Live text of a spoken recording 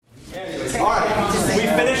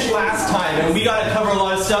And we got to cover a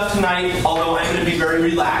lot of stuff tonight, although I'm going to be very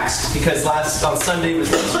relaxed because on Sunday was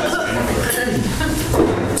very stressful.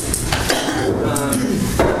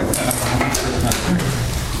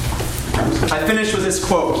 I finished with this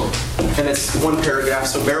quote, and it's one paragraph,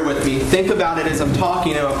 so bear with me. Think about it as I'm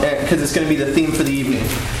talking, because it's going to be the theme for the evening.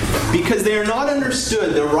 Because they are not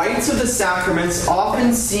understood, the rites of the sacraments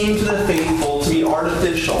often seem to the faithful to be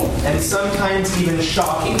artificial, and sometimes even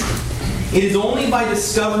shocking. It is only by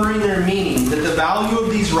discovering their meaning that the value of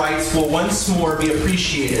these rites will once more be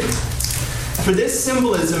appreciated. For this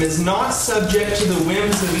symbolism is not subject to the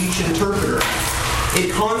whims of each interpreter.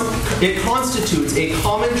 It constitutes a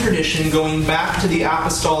common tradition going back to the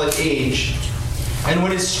apostolic age. And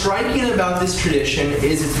what is striking about this tradition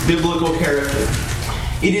is its biblical character.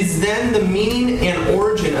 It is then the meaning and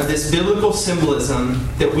origin of this biblical symbolism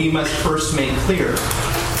that we must first make clear.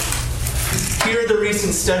 Here, the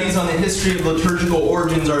recent studies on the history of liturgical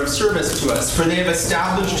origins are of service to us, for they have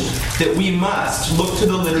established that we must look to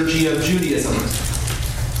the liturgy of Judaism.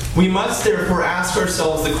 We must therefore ask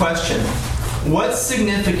ourselves the question, what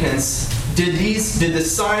significance did the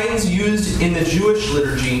signs used in the Jewish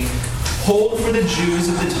liturgy hold for the Jews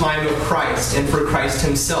of the time of Christ and for Christ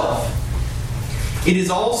himself? It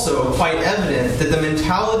is also quite evident that the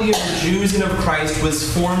mentality of the Jews and of Christ was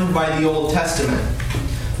formed by the Old Testament.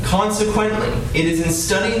 Consequently, it is in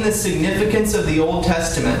studying the significance of the Old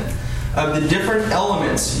Testament, of the different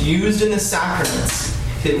elements used in the sacraments,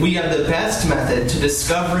 that we have the best method to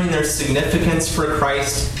discovering their significance for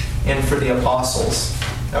Christ and for the apostles.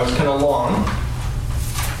 That was kind of long.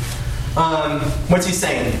 What's he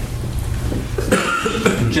saying?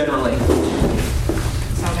 Generally.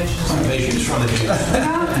 Salvation is from the Jews.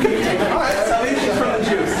 All right, salvation is from the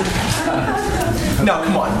Jews. No,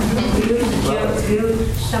 come on.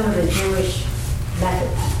 Use some of the Jewish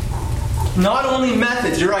methods. Not only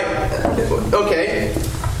methods, you're right. Okay.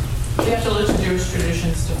 We have to look to Jewish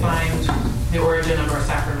traditions to find the origin of our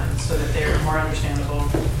sacraments so that they're more understandable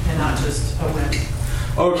and not just a whim.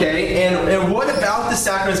 Okay, and what about the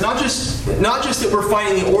sacraments? Not just that we're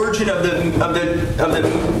finding the origin of the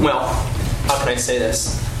well, how can I say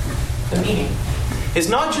this? The meaning. It's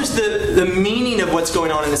not just the meaning of what's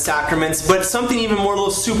going on in the sacraments, but something even more a little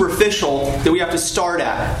superficial that we have to start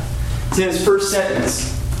at. It's in his first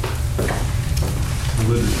sentence.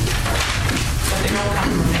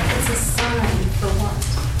 It's a sign for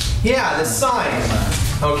what? Yeah, the sign.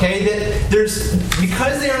 Okay, that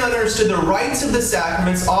because they are not understood, the rites of the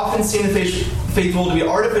sacraments often seem the faithful to be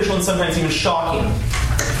artificial and sometimes even shocking.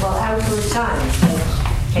 Well, outward signs.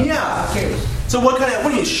 Yeah. So what do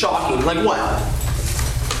you mean shocking? Like what?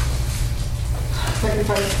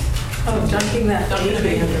 Dunking a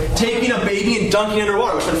baby under water. Taking a baby and dunking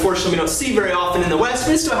underwater, which unfortunately we don't see very often in the West,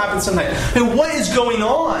 but it still happens sometimes. And what is going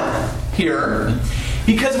on here?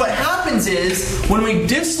 Because what happens is, when we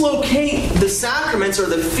dislocate the sacraments or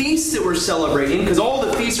the feasts that we're celebrating, because all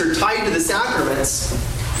the feasts are tied to the sacraments,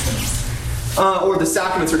 or the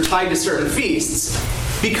sacraments are tied to certain feasts,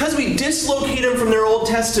 because we dislocate them from their Old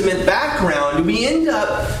Testament background, we end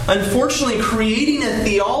up, unfortunately, creating a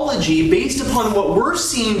theology based upon what we're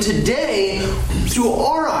seeing today through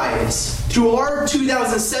our eyes, through our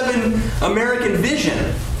 2007 American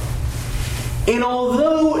vision. And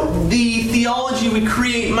although the theology we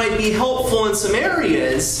create might be helpful in some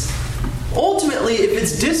areas, ultimately, if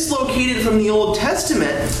it's dislocated from the Old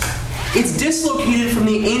Testament, it's dislocated from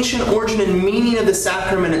the ancient origin and meaning of the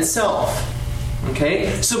sacrament itself.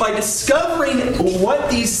 Okay? So by discovering what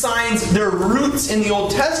these signs, their roots in the Old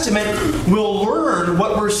Testament, we'll learn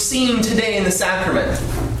what we're seeing today in the sacrament.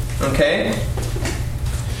 Okay?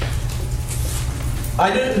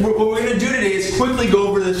 What we're going to do today is quickly go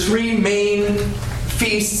over the three main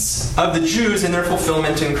feasts of the Jews and their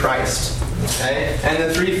fulfillment in Christ. Okay? And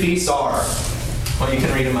the three feasts are, well, you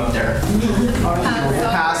can read them up there.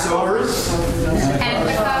 Passovers.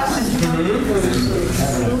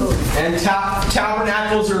 And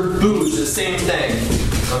tabernacles or booths, the same thing.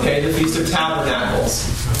 Okay, the Feast of Tabernacles.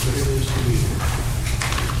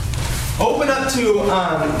 Open up to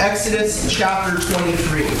Exodus chapter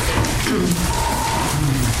 23.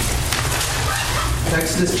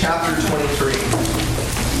 Exodus chapter 23.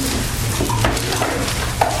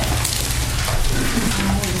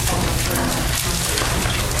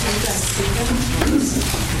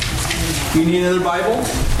 Do you need another Bible?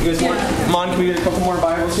 You guys want? Come on, can we get a couple more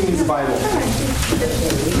Bibles? Who needs a Bible?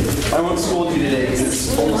 I won't scold you today because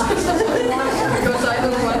it's almost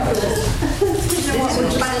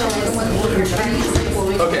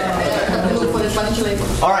okay.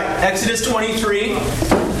 All right, Exodus 23.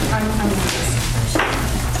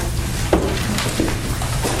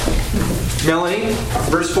 Melanie,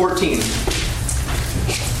 verse 14.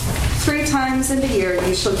 3 times in the year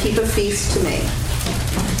you shall keep a feast to me.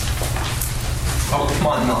 Oh, come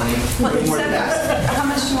on, Melanie. More than that. How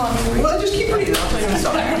much do you want me to read? Well, just keep reading. I'll tell you when to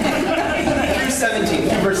stop. Verse 17.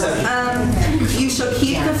 Verse 17. You shall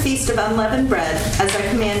keep the feast of unleavened bread as I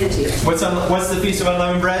commanded you. What's the Feast of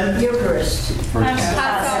Unleavened Bread? Eucharist.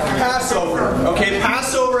 Passover. Okay,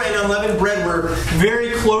 Passover and unleavened bread were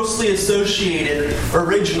very closely associated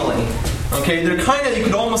originally. Okay, they're kind of, you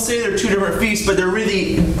could almost say they're two different feasts, but they're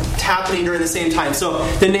really happening during the same time. So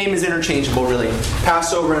the name is interchangeable, really.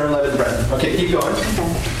 Passover and unleavened bread. Okay, keep going.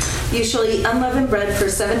 Okay. You shall eat unleavened bread for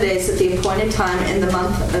 7 days at the appointed time in the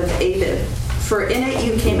month of Abib. For in it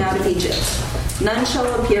you came out of Egypt. None shall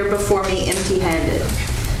appear before me empty-handed.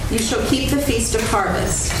 You shall keep the feast of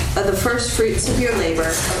harvest, of the first fruits of your labor,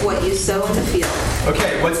 of what you sow in the field.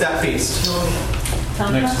 Okay, what's that feast?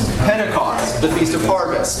 Pentecost, the Feast of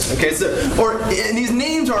Harvest. Okay, and these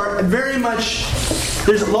names are very much,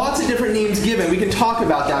 there's lots of different names given. We can talk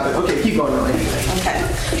about that, but okay, keep going, Lily.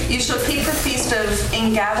 Okay. You shall keep the feast of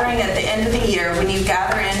ingathering at the end of the year when you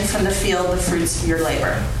gather in from the field the fruits of your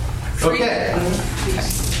labor. Okay.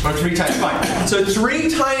 Or 3 times, fine. So 3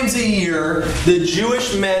 times a year, the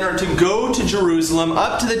Jewish men are to go to Jerusalem,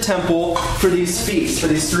 up to the temple for these feasts, for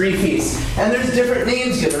these 3 feasts. And there's different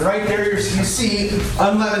names given. Right there you see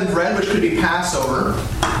unleavened bread, which could be Passover,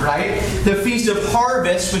 right? The Feast of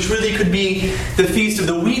Harvest, which really could be the Feast of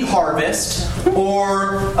the Wheat Harvest,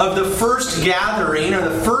 or of the first gathering, or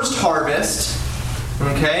the first harvest.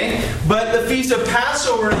 Okay? But the Feast of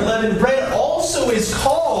Passover and unleavened bread also is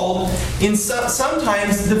called,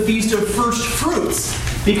 sometimes, the Feast of First Fruits.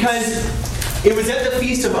 Because it was at the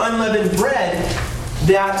Feast of Unleavened Bread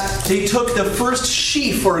that they took the first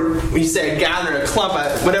sheaf, or we say a gather, a clump,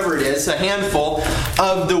 whatever it is, a handful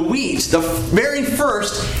of the wheat, the very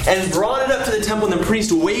first, and brought it up to the temple, and the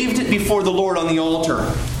priest waved it before the Lord on the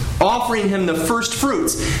altar, offering him the first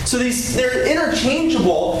fruits. So they're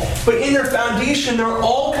interchangeable, but in their foundation, they're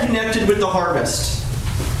all connected with the harvest.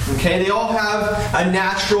 Okay, they all have a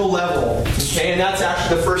natural level. Okay, and that's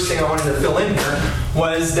actually the first thing I wanted to fill in here,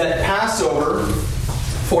 was that Passover,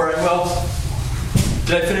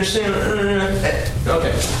 did I finish saying?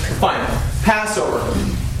 Okay, fine. Passover.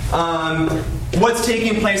 What's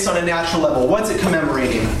taking place on a natural level? What's it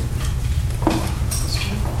commemorating?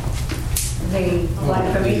 The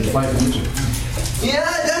life of Egypt. Yeah,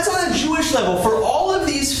 that's on a Jewish level. For all of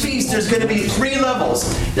these feasts, there's going to be 3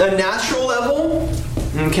 levels. A natural level,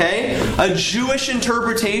 okay, a Jewish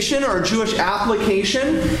interpretation or a Jewish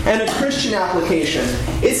application, and a Christian application.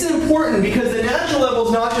 It's important because the natural level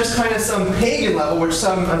is not just kind of some pagan level, which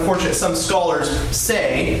unfortunately, some scholars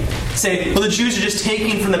say, well, the Jews are just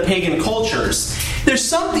taking from the pagan cultures. There's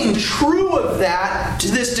something true of that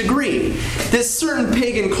to this degree. That certain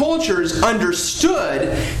pagan cultures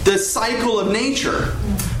understood the cycle of nature.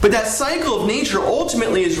 But that cycle of nature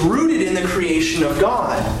ultimately is rooted in the creation of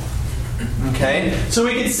God. Okay? So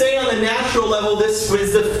we could say on the natural level, this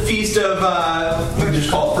was the feast of, we could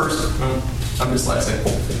just call it I'm dyslexic.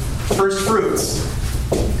 First fruits.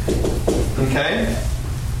 Okay?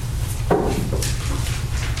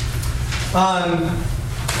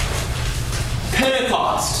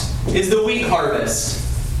 Pentecost is the wheat harvest.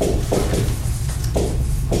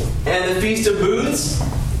 And the Feast of Booths?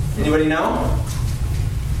 Anybody know?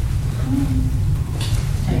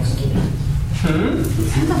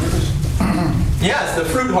 Yes, the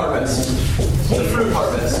fruit harvest. The fruit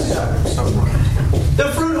harvest.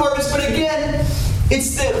 The fruit harvest, but again,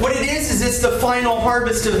 what it is it's the final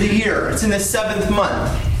harvest of the year. It's in the 7th month.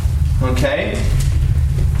 Okay?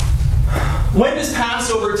 When does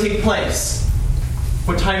Passover take place?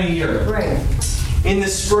 What time of year? Right. In the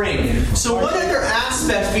spring. So what other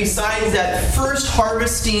aspects besides that first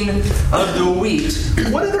harvesting of the wheat,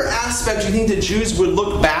 what other aspects do you think the Jews would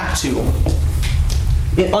look back to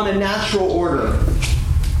on a natural order?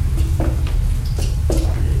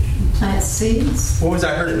 Plant seeds. What was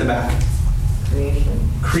I heard in the back? Creation.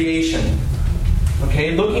 Creation.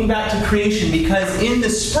 Okay, looking back to creation, because in the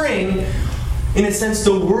spring, in a sense,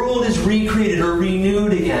 the world is recreated or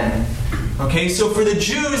renewed again. Okay, so for the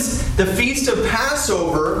Jews, the Feast of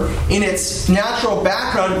Passover, in its natural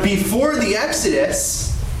background before the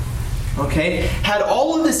Exodus, okay, had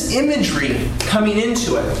all of this imagery coming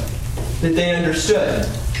into it that they understood.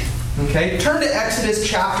 Okay, turn to Exodus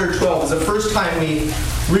chapter 12. It's the first time we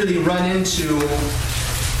really run into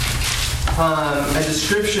a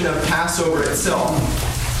description of Passover itself.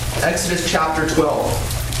 Exodus chapter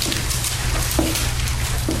 12.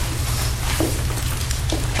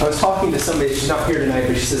 I was talking to somebody, she's not here tonight,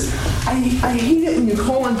 but she says, I hate it when you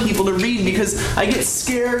call on people to read because I get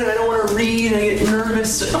scared and I don't want to read and I get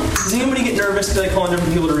nervous. Does anybody get nervous because I call on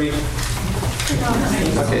different people to read?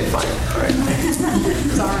 Okay, fine. All right.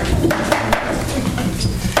 Sorry.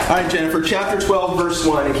 All right, Jennifer, chapter 12, verse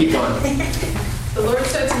 1, and keep going. The Lord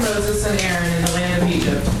said to Moses and Aaron in the land of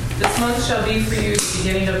Egypt, "This month shall be for you the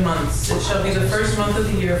beginning of months. It shall be the first month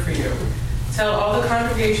of the year for you. Tell all the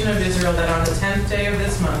congregation of Israel that on the 10th day of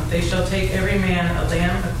this month they shall take every man a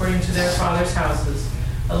lamb according to their father's houses,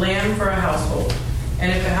 a lamb for a household.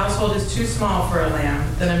 And if a household is too small for a lamb,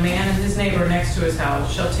 then a man and his neighbor next to his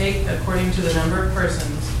house shall take according to the number of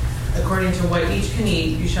persons, according to what each can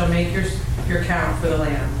eat, you shall make your count for the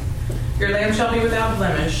lamb. Your lamb shall be without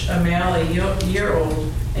blemish, a male a year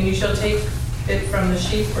old, and you shall take it from the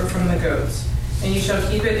sheep or from the goats. And you shall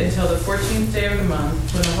keep it until the 14th day of the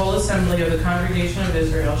month, when the whole assembly of the congregation of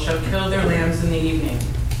Israel shall kill their lambs in the evening.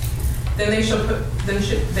 Then they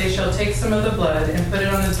shall take some of the blood and put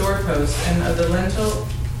it on the doorpost and the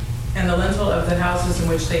lintel of the houses in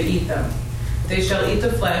which they eat them. They shall eat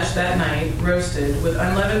the flesh that night, roasted, with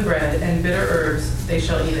unleavened bread and bitter herbs. They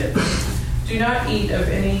shall eat it. Do not eat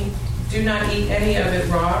any of it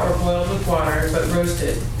raw or boiled with water, but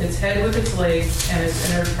roasted, its head with its legs and its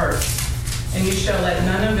inner parts. And you shall let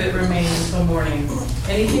none of it remain until morning.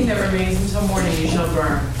 Anything that remains until morning you shall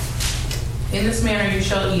burn. In this manner you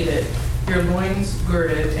shall eat it, your loins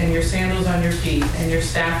girded, and your sandals on your feet, and your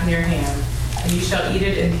staff in your hand, and you shall eat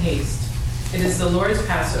it in haste. It is the Lord's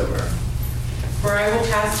Passover. For I will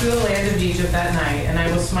pass through the land of Egypt that night, and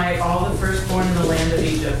I will smite all the firstborn in the land of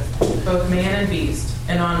Egypt, both man and beast,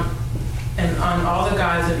 and on all the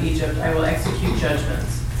gods of Egypt I will execute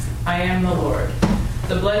judgments. I am the Lord.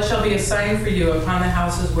 The blood shall be a sign for you upon the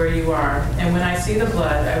houses where you are, and when I see the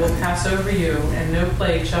blood, I will pass over you, and no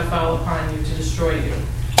plague shall fall upon you to destroy you,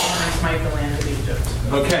 when I smite the land of Egypt.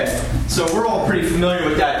 Okay, so we're all pretty familiar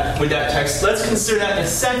with that text. Let's consider that in a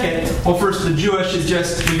second. Well, first, the Jewish is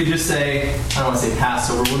just, we could just say, I don't want to say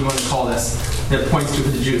Passover, what do we want to call this? That points to for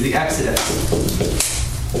the Jews, the Exodus.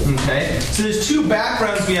 Okay, so there's two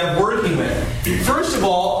backgrounds we have working with. First of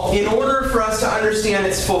all, in order for us to understand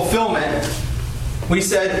its fulfillment, we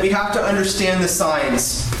said we have to understand the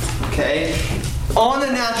signs. Okay? On a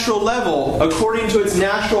natural level, according to its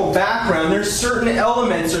natural background, there's certain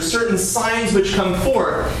elements or certain signs which come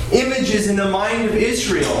forth, images in the mind of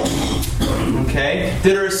Israel, okay,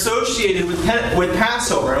 that are associated with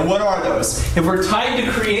Passover. And what are those? If we're tied to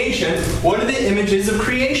creation, what are the images of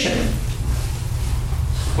creation?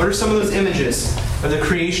 What are some of those images of the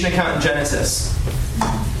creation account in Genesis?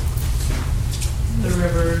 The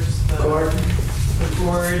rivers, the gourds.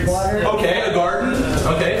 Water. Okay, a garden.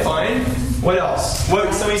 Okay, fine. What else?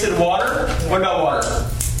 Somebody said water? What about water?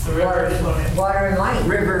 The rivers flowing. Water and light.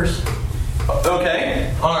 Rivers.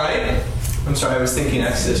 Okay, all right. I'm sorry, I was thinking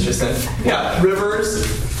Exodus just then. Yeah, rivers,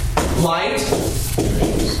 light.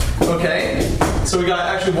 Okay, so we got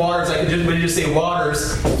actually waters. We just say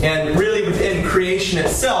waters, and really within creation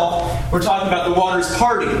itself, we're talking about the waters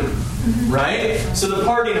parting, right? So the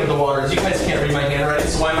parting of the waters. You guys can't read my handwriting,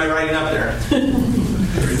 so why am I writing up there?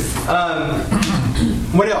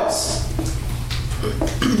 What else?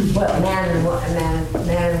 Well, man and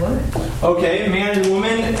woman. Okay, man and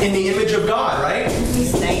woman in the image of God, right?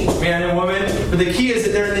 Man and woman. But the key is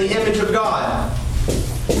that they're in the image of God.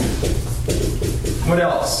 What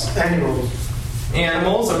else?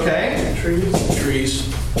 Animals, okay.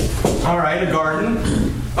 Trees. All right, a garden.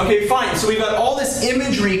 Okay, fine. So we've got all this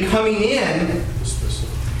imagery coming in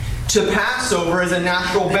to Passover as a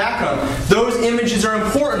natural background. Those images are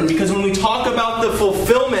important because when we talk about the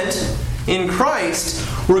fulfillment in Christ,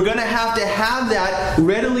 we're going to have that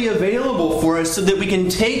readily available for us so that we can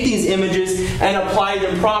take these images and apply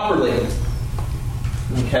them properly.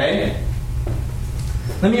 Okay?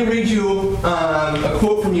 Let me read you a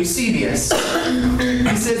quote from Eusebius.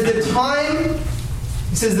 He says, the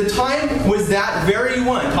time was that very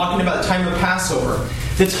one, talking about the time of Passover.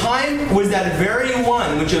 The time was that very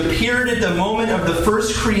one which appeared at the moment of the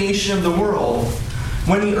first creation of the world,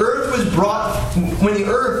 when the earth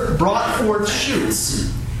brought forth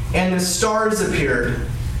shoots, and the stars appeared.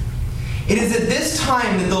 It is at this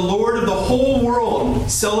time that the Lord of the whole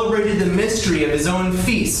world celebrated the mystery of his own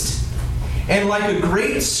feast, and like a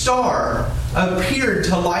great star appeared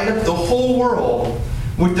to light up the whole world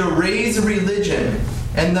with the rays of religion,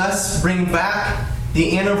 and thus bring back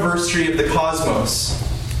the anniversary of the cosmos.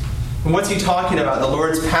 And what's he talking about? The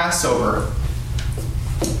Lord's Passover.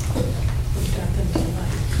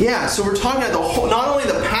 Yeah, so we're talking about not only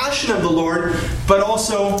the passion of the Lord, but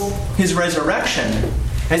also his resurrection.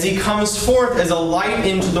 as he comes forth as a light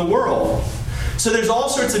into the world. So there's all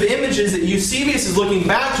sorts of images that Eusebius is looking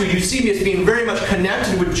back to, Eusebius being very much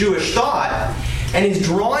connected with Jewish thought, and he's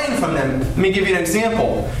drawing from them. Let me give you an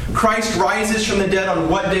example. Christ rises from the dead on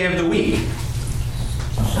what day of the week?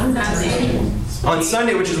 On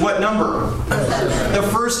Sunday, which is what number? The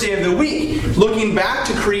first day of the week. Looking back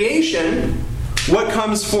to creation, what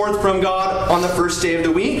comes forth from God on the first day of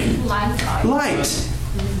the week? Light.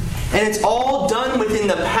 And it's all done within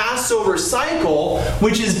the Passover cycle,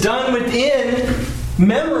 which is done within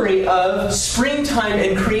memory of springtime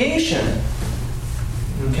and creation.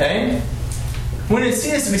 Okay? When we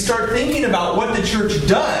see this, we start thinking about what the church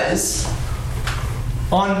does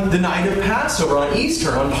on the night of Passover, on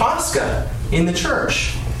Easter, on Pascha in the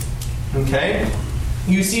church. Okay?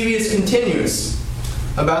 Eusebius continues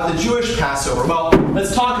about the Jewish Passover. Well,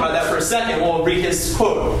 let's talk about that for a second. We'll read his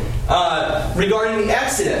quote. Regarding the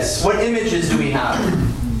Exodus, what images do we have?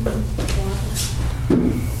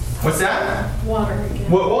 What's that? Water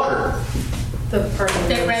again. What water? The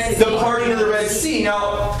parting. The parting of the Red Sea.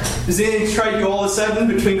 Now, does anything strike you all of a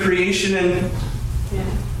sudden between creation and... Yeah.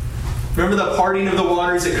 Remember the parting of the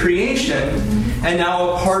waters at creation, and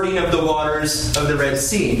now a parting of the waters of the Red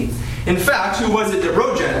Sea. In fact, who was it that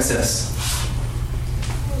wrote Genesis?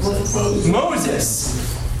 Moses.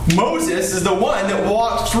 Moses is the one that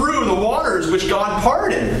walked through the waters which God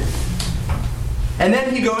parted. And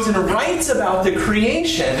then he goes and writes about the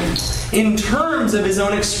creation in terms of his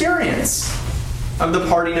own experience of the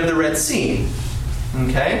parting of the Red Sea.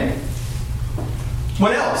 Okay?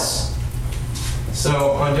 What else? So,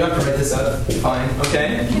 do I have to write this up? Fine.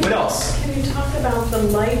 Okay. What else? Can you talk about the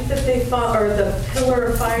light that they fought, or the pillar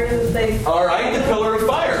of fire that they... All right, the pillar of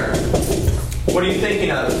fire. What are you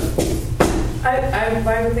thinking of?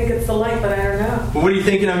 I would think it's the light, but I don't know. What are you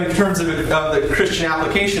thinking of in terms of the Christian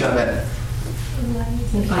application of it?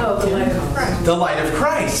 Oh, the light of Christ. The light of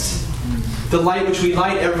Christ. The light which we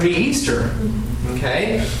light every Easter.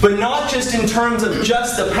 Okay? But not just in terms of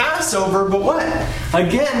just the Passover, but what?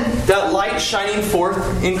 Again, that light shining forth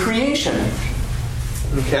in creation.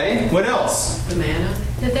 Okay? What else? The manna.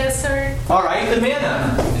 The desert. All right, the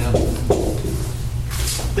manna.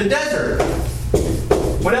 The desert.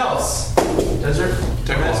 What else? Desert?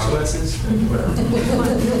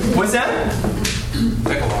 What's that?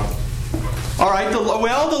 Decalogue. All right, the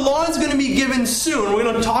law is going to be given soon. We're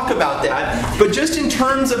going to talk about that. But just in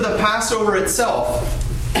terms of the Passover itself.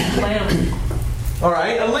 Lamb. All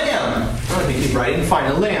right, a lamb. Let me keep writing.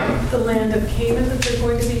 Fine, a lamb. The land of Canaan that they're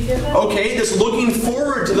going to be given. Okay, that's looking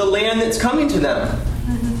forward to the land that's coming to them.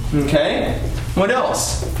 Okay? What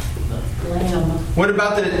else? Lamb. What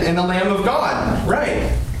about the Lamb of God?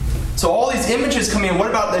 Right. So all these images coming in. What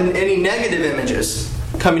about any negative images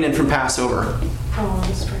coming in from Passover? Oh,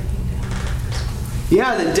 I'm striking down.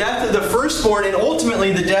 Yeah, the death of the firstborn and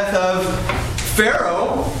ultimately the death of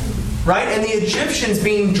Pharaoh, right? And the Egyptians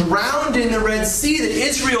being drowned in the Red Sea that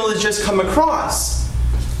Israel has just come across,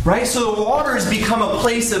 right? So the waters become a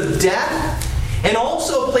place of death and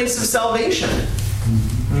also a place of salvation.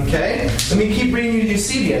 Okay? Let me keep reading you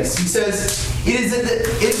Eusebius. He says, It is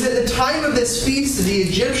at the time of this feast of the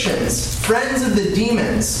Egyptians, friends of the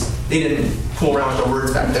demons. They didn't fool around with the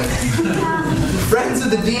words back then. Friends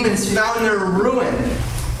of the demons found their ruin,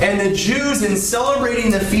 and the Jews in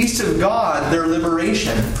celebrating the feast of God, their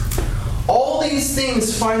liberation. All these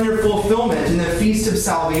things find their fulfillment in the feast of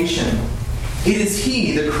salvation. It is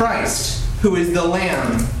He, the Christ, who is the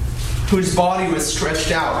Lamb, whose body was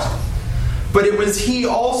stretched out. But it was He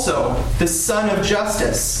also, the Son of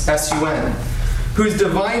Justice, S-U-N, whose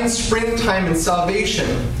divine springtime and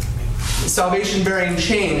salvation-bearing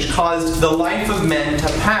change caused the life of men to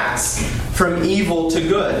pass from evil to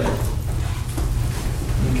good.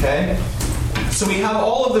 Okay? So we have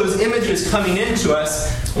all of those images coming into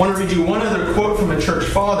us. I want to read you one other quote from a church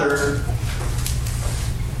father,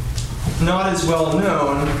 not as well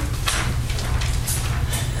known.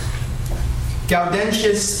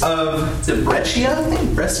 Gaudentius of Brescia, I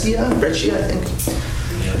think? Brescia, I think.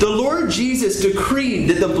 The Lord Jesus decreed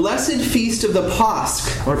that the blessed feast of the Pasch,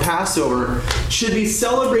 or Passover, should be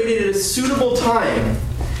celebrated at a suitable time,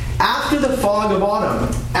 after the fog of autumn,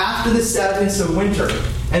 after the sadness of winter,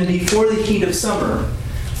 and before the heat of summer.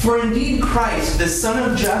 For indeed Christ, the Son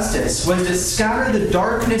of Justice, was to scatter the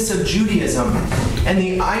darkness of Judaism and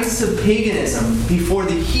the ice of paganism before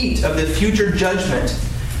the heat of the future judgment,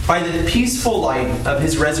 by the peaceful light of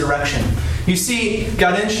His resurrection. You see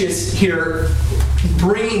Gaudentius here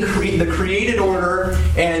bringing the created order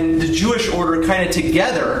and the Jewish order kind of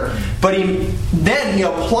together, but then he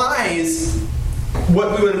applies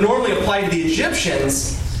what we would normally apply to the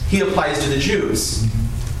Egyptians, he applies to the Jews.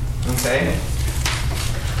 Okay?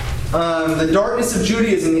 The darkness of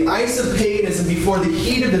Judaism, the ice of paganism before the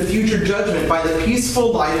heat of the future judgment by the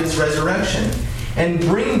peaceful light of his resurrection, and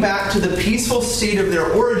bring back to the peaceful state of their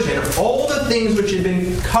origin all the things which had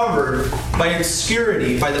been covered by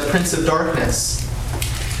obscurity by the prince of darkness.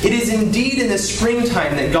 It is indeed in the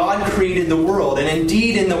springtime that God created the world, and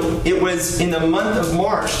indeed it was in the month of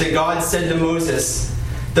March that God said to Moses,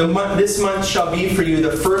 "This month shall be for you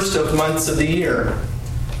the first of months of the year."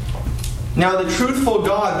 Now the truthful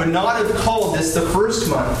God would not have called this the first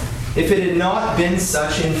month if it had not been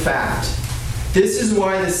such in fact. This is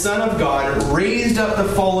why the Son of God raised up the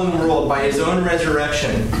fallen world by his own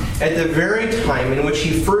resurrection at the very time in which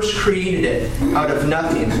he first created it out of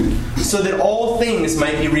nothing, so that all things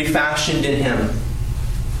might be refashioned in him.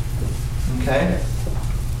 Okay?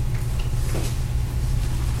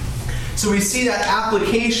 So we see that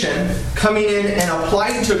application coming in and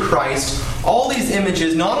applied to Christ. All these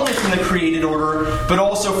images, not only from the created order, but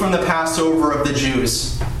also from the Passover of the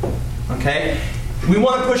Jews. Okay? We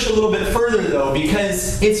want to push a little bit further, though,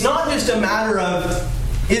 because it's not just a matter of,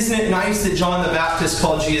 isn't it nice that John the Baptist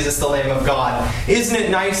called Jesus the Lamb of God? Isn't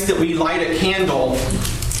it nice that we light a candle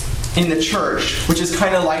in the church, which is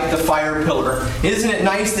kind of like the fire pillar? Isn't it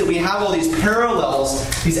nice that we have all these parallels,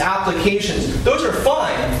 these applications? Those are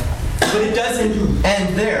fine, but it doesn't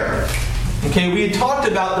end there. Okay, we had talked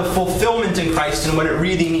about the fulfillment in Christ and what it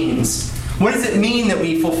really means. What does it mean that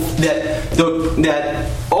that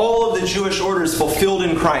all of the Jewish order is fulfilled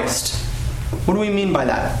in Christ? What do we mean by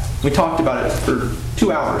that? We talked about it for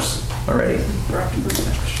 2 hours already. Brought to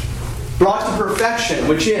perfection. Brought to perfection,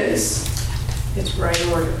 which is? It's right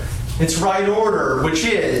order. It's right order, which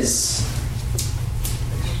is?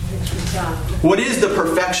 What is the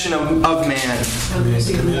perfection of man?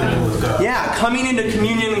 Communion with God. Yeah, coming into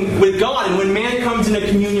communion with God. And when man comes into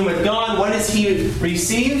communion with God, what does he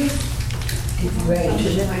receive?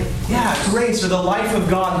 Grace. Yeah, grace, or the life of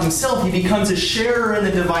God himself. He becomes a sharer in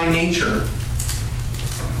the divine nature.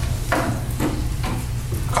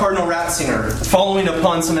 Cardinal Ratzinger, following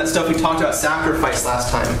upon some of that stuff we talked about sacrifice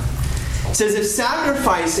last time, says if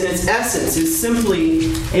sacrifice in its essence is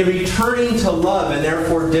simply a returning to love and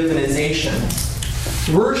therefore divinization,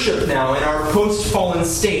 worship now in our post-fallen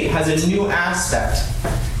state has a new aspect: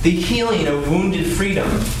 the healing of wounded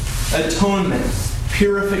freedom, atonement,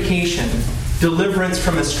 purification, deliverance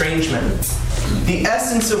from estrangement. The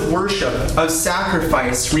essence of worship, of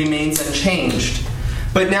sacrifice, remains unchanged,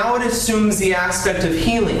 but now it assumes the aspect of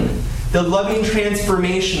healing, the loving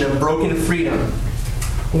transformation of broken freedom.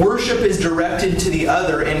 Worship is directed to the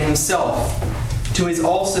other and himself, to his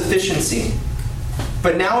all-sufficiency.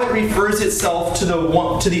 But now it refers itself to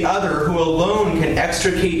the other who alone can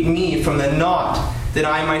extricate me from the knot that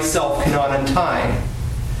I myself cannot untie.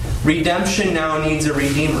 Redemption now needs a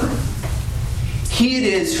redeemer. He it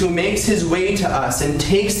is who makes his way to us and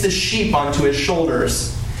takes the sheep onto his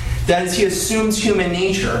shoulders. That is, he assumes human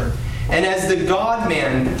nature. And as the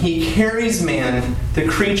God-man, he carries man, the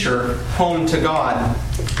creature, home to God.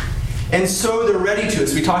 And so the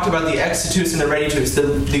reditus, we talked about the exitus and the reditus,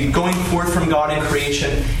 the going forth from God in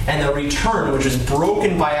creation, and the return, which is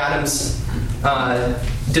broken by Adam's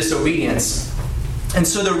disobedience. And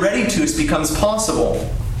so the reditus becomes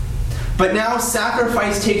possible. But now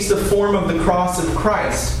sacrifice takes the form of the cross of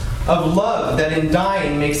Christ, of love that in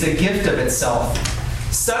dying makes a gift of itself.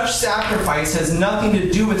 Such sacrifice has nothing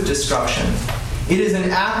to do with destruction. It is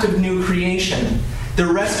an act of new creation, the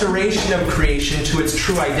restoration of creation to its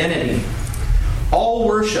true identity. All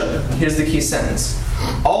worship, here's the key sentence,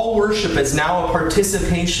 all worship is now a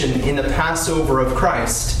participation in the Passover of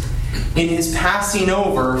Christ, in his passing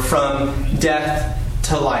over from death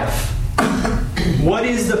to life. What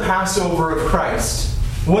is the Passover of Christ?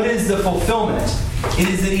 What is the fulfillment? It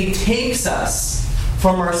is that he takes us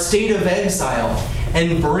from our state of exile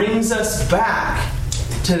and brings us back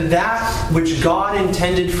to that which God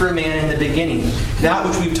intended for man in the beginning. That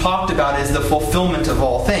which we've talked about is the fulfillment of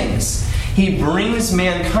all things. He brings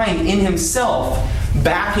mankind in himself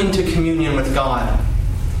back into communion with God.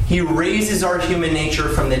 He raises our human nature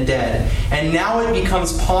from the dead. And now it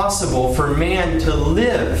becomes possible for man to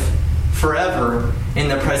live forever in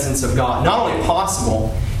the presence of God. Not only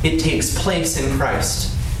possible, it takes place in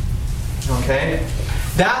Christ. Okay?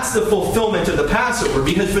 That's the fulfillment of the Passover,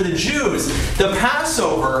 because for the Jews, the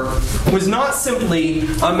Passover was not simply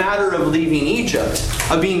a matter of leaving Egypt,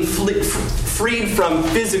 of being freed from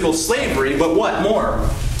physical slavery, but what more?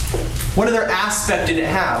 What other aspect did it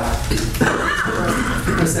have?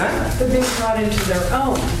 What's that? They're being brought into their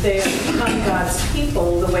own. They become God's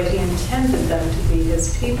people the way He intended them to be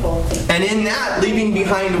His people. And in that, leaving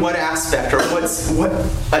behind what aspect or what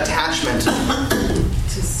attachment?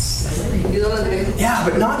 Yeah,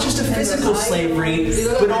 but not just a physical slavery,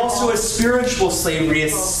 but also a spiritual slavery. A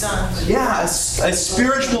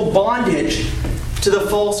spiritual bondage to the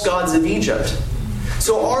false gods of Egypt.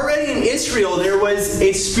 So already in Israel, there was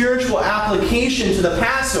a spiritual application to the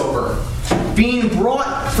Passover, being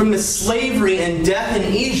brought from the slavery and death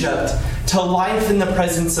in Egypt to life in the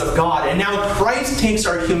presence of God. And now Christ takes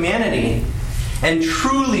our humanity and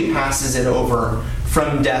truly passes it over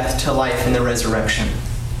from death to life in the resurrection.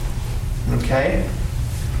 Okay?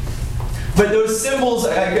 But those symbols,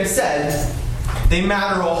 like I said, they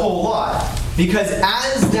matter a whole lot. Because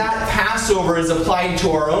as that Passover is applied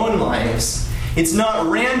to our own lives, it's not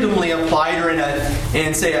randomly applied or in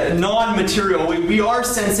a non-material way. We are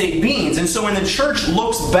sensate beings. And so when the church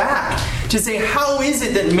looks back to say, how is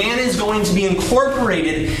it that man is going to be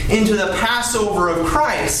incorporated into the Passover of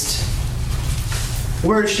Christ,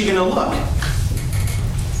 where is she going to look?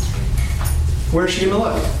 Where is she going to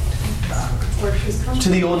look? Where she's coming to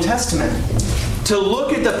the Old Testament. To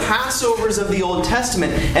look at the Passovers of the Old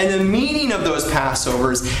Testament and the meaning of those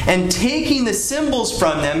Passovers, and taking the symbols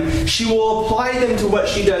from them, she will apply them to what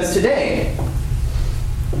she does today.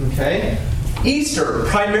 Okay? Easter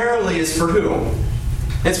primarily is for who?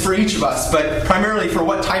 It's for each of us, but primarily for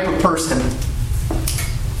what type of person?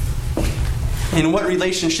 In what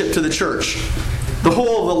relationship to the church? The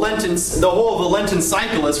whole of the Lenten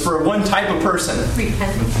cycle is for one type of person.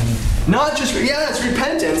 Repentance. Not just, it's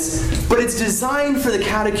repentance, but it's designed for the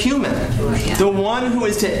catechumen. The one who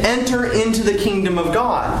is to enter into the kingdom of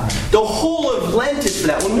God. The whole of Lent is for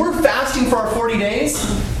that. When we're fasting for our 40 days,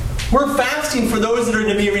 we're fasting for those that are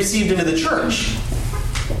to be received into the church.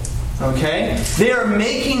 Okay? They are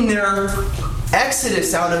making their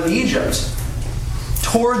exodus out of Egypt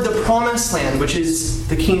toward the promised land, which is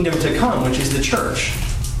the kingdom to come, which is the church.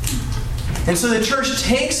 And so the church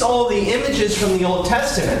takes all the images from the Old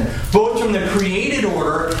Testament, both from the created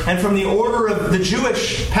order and from the order of the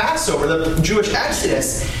Jewish Passover, the Jewish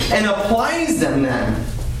Exodus, and applies them then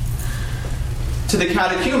to the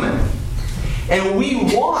catechumen. And we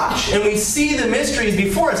watch and we see the mysteries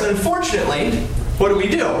before us. Unfortunately, what do?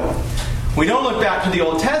 We don't look back to the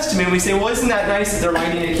Old Testament and we say, well, isn't that nice that they're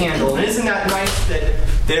lighting a candle? And isn't that nice that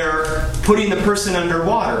they're putting the person under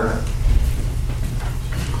water?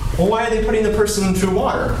 Well, why are they putting the person through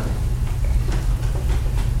water?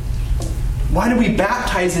 Why do we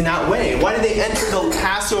baptize in that way? Why do they enter the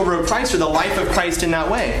Passover of Christ or the life of Christ in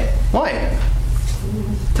that way? Why?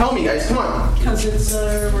 Tell me, guys, come on. Because it's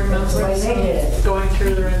a remembrance of going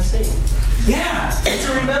through the Red Sea. Yeah, it's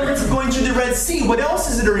a remembrance of going through the Red Sea. What else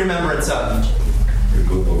is it a remembrance of?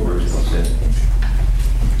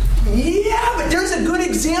 Yeah, but there's a good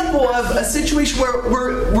example of a situation where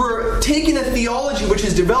we're taking a theology which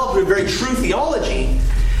has developed a very true theology,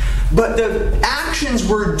 but the actions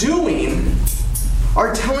we're doing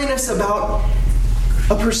are telling us about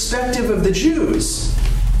a perspective of the Jews.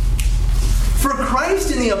 For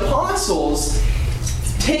Christ and the apostles,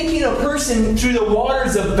 taking a person through the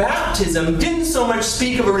waters of baptism didn't so much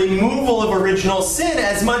speak of a removal of original sin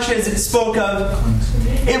as much as it spoke of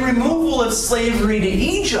a removal of slavery to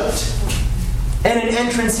Egypt and an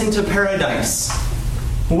entrance into paradise.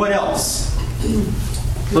 What else?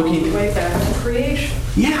 Looking way back to creation.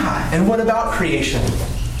 Yeah, and what about creation?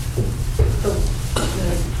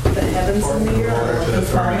 The heavens and the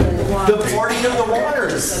earth. The parting of the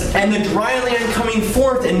waters and the dry land coming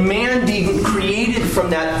forth and man being created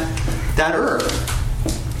from that earth.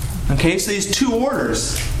 Okay, so these two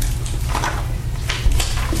orders.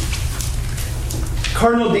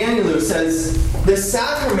 Cardinal Danielou says, the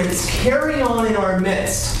sacraments carry on in our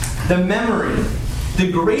midst the memory, the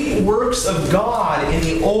great works of God in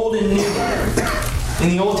the Old and New, in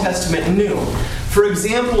the Old Testament and New. For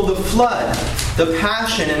example, the flood, the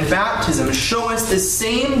passion, and baptism show us the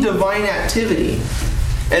same divine activity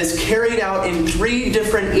as carried out in 3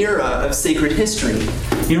 different eras of sacred history.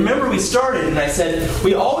 You remember we started and I said,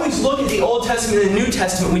 we always look at the Old Testament and the New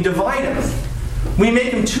Testament, we divide them. We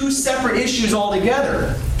make them 2 separate issues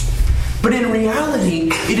altogether. But in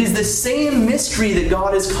reality, it is the same mystery that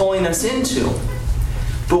God is calling us into.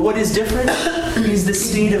 But what is different is the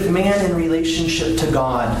state of man in relationship to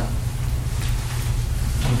God.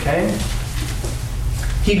 Okay?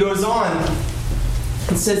 He goes on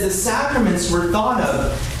and says the sacraments were thought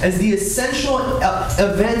of as the essential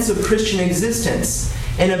events of Christian existence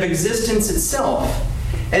and of existence itself,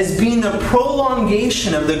 as being the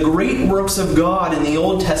prolongation of the great works of God in the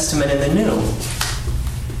Old Testament and the New.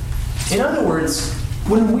 In other words,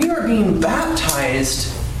 when we are being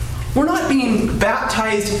baptized, we're not being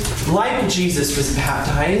baptized like Jesus was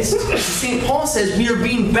baptized. St. Paul says we are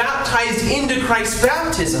being baptized into Christ's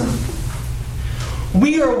baptism.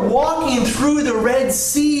 We are walking through the Red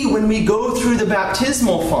Sea when we go through the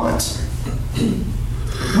baptismal font.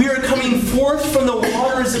 We are coming forth from the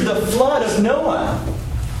waters of the flood of Noah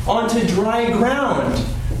onto dry ground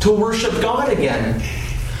to worship God again.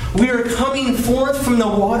 We are coming forth from the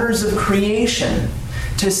waters of creation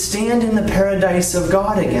to stand in the paradise of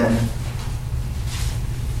God again.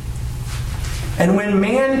 And when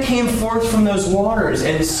man came forth from those waters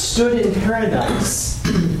and stood in paradise,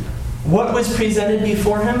 what was presented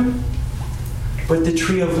before him? But the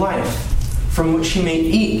tree of life, from which he may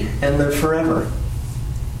eat and live forever.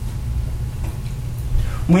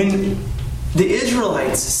 When the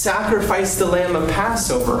Israelites sacrificed the lamb of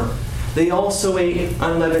Passover, they also ate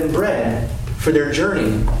unleavened bread for their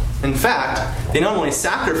journey. In fact, they not only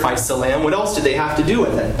sacrificed the lamb, what else did they have to do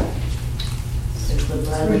with it?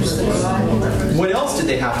 What else did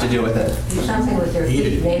they have to do with it? Something with their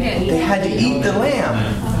feet. They had to eat the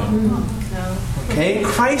lamb. Okay?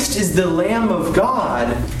 Christ is the Lamb of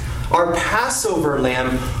God, our Passover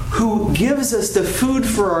lamb, who gives us the food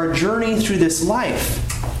for our journey through this life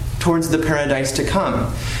towards the paradise to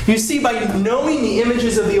come. You see, by knowing the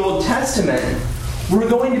images of the Old Testament, we're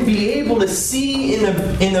going to be able to see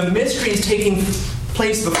in the mysteries taking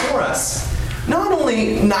place before us, not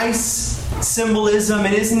only nice symbolism,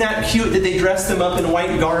 and isn't that cute that they dress them up in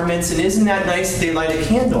white garments, and isn't that nice that they light a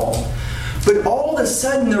candle, but all of a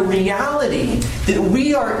sudden the reality that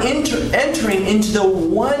we are entering into the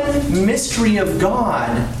one mystery of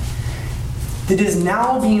God that is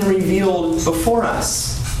now being revealed before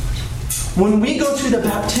us. When we go through the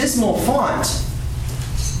baptismal font,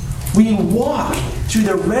 we walk through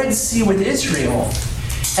the Red Sea with Israel,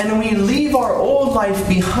 and we leave our old life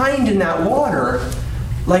behind in that water,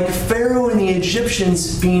 like Pharaoh and the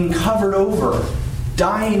Egyptians being covered over,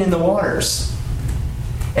 dying in the waters.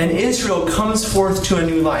 And Israel comes forth to a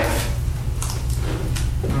new life.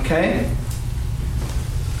 Okay?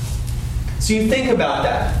 So you think about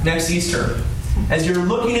that next Easter. As you're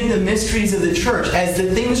looking at the mysteries of the church, as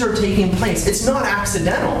the things are taking place, it's not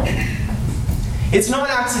accidental. It's not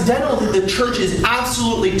accidental that the church is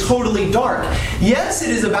absolutely, totally dark. Yes, it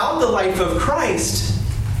is about the life of Christ.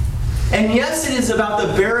 And yes, it is about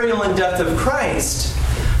the burial and death of Christ.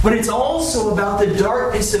 But it's also about the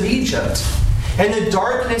darkness of Egypt and the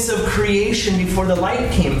darkness of creation before the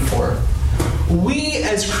light came forth. We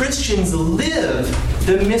as Christians live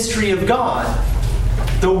the mystery of God,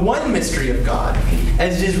 the one mystery of God,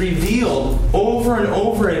 as it is revealed over and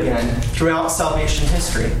over again throughout salvation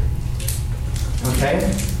history.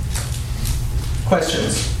 Okay?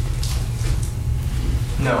 Questions?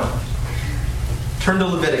 No. Turn to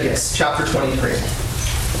Leviticus chapter 23.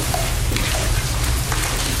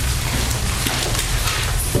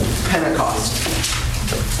 Pentecost.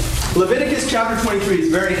 Leviticus chapter 23 is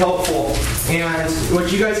very helpful, and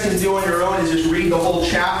what you guys can do on your own is just read the whole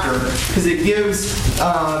chapter, because it gives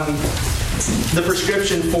the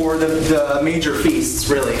prescription for the major feasts,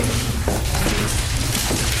 really.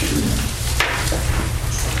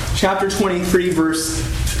 Chapter 23, verse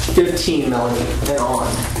 15, Melanie, and on.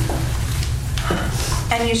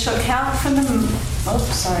 And you shall count from the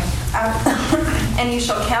and you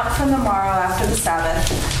shall count from the morrow after the Sabbath,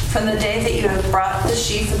 from the day that you have brought the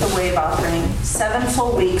sheaf of the wave offering. 7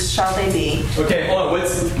 full weeks shall they be. Okay, hold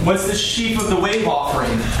on. What's the sheaf of the wave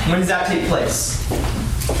offering? When does that take place?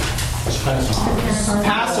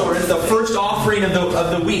 Passover is the first offering of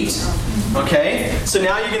the wheat. Okay, so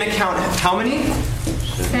now you're going to count how many?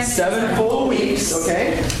 7 full weeks.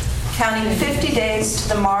 Okay. Counting 50 days to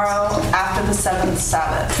the morrow after the 7th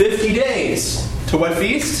Sabbath. 50 days. To what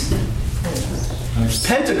feast?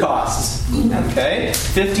 Pentecost. Okay.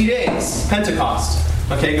 50 days.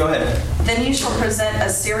 Pentecost. Okay, go ahead. Then you shall present a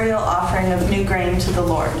cereal offering of new grain to the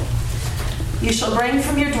Lord. You shall bring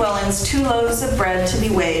from your dwellings 2 loaves of bread to be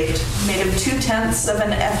waved, made of 2/10 of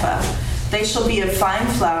an ephah. They shall be of fine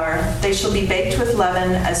flour. They shall be baked with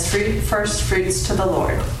leaven as first fruits to the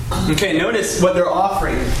Lord. Okay, notice what they're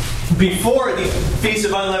offering. Before the Feast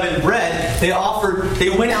of Unleavened Bread, they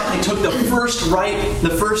went out and they took the first ripe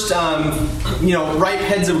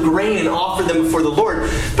heads of grain and offered them before the Lord.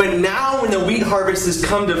 But now when the wheat harvest has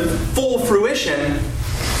come to full fruition,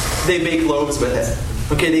 they bake loaves with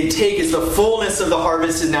it. Okay, they take as the fullness of the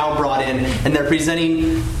harvest is now brought in, and they're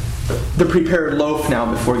presenting the prepared loaf now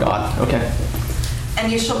before God. Okay. And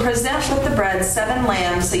you shall present with the bread 7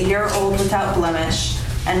 lambs a year old without blemish,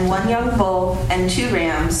 and 1 young bull, and 2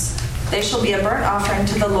 rams, They shall be a burnt offering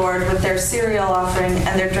to the Lord with their cereal offering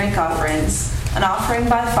and their drink offerings, an offering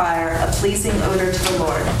by fire, a pleasing odor to the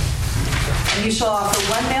Lord. And you shall offer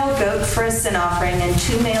 1 male goat for a sin offering and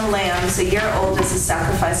 2 male lambs a year old as a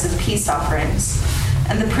sacrifice of peace offerings.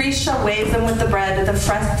 And the priest shall wave them with the bread of the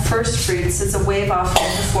first fruits as a wave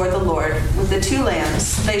offering before the Lord. With the 2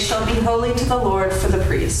 lambs, they shall be holy to the Lord for the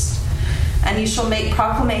priest. And you shall make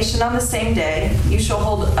proclamation on the same day. You shall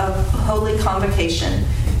hold a holy convocation.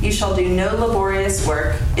 You shall do no laborious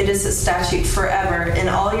work. It is a statute forever in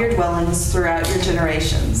all your dwellings throughout your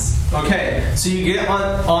generations. Okay, so you get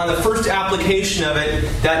on the first application of it,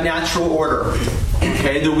 that natural order.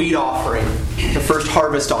 Okay, the wheat offering, the first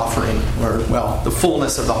harvest offering, or, well, the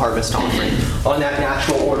fullness of the harvest offering, on that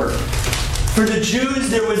natural order. For the Jews,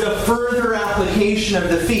 there was a further application of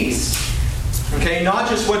the feast. Okay, not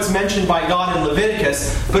just what's mentioned by God in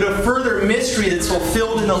Leviticus, but a further mystery that's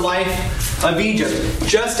fulfilled in the life of Egypt.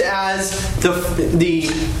 Just as the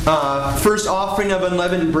first offering of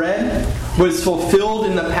unleavened bread was fulfilled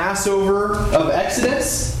in the Passover of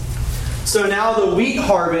Exodus, so now the wheat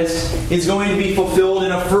harvest is going to be fulfilled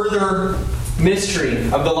in a further mystery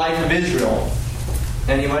of the life of Israel.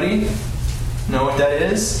 Anybody know what that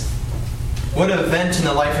is? What event in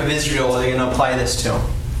the life of Israel are they going to apply this to?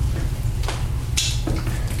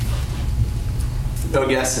 No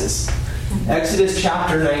guesses. Exodus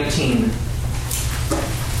chapter 19.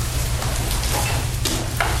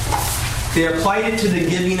 They applied it to the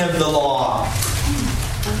giving of the law.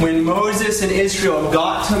 When Moses and Israel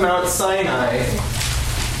got to Mount Sinai,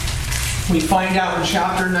 we find out in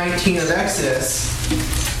chapter 19 of Exodus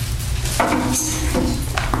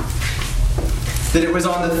that it was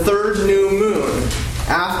on the 3rd new moon,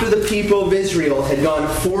 after the people of Israel had gone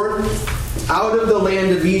forth out of the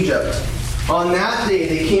land of Egypt. On that day,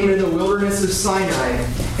 they came into the wilderness of Sinai,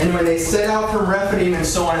 and when they set out from Rephidim, and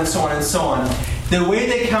so on and so on and so on, the way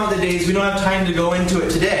they count the days, we don't have time to go into it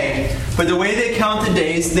today, but the way they count the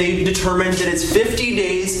days, they determined that it's 50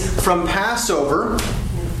 days from Passover,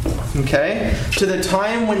 okay, to the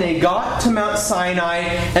time when they got to Mount Sinai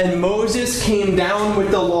and Moses came down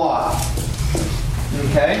with the law.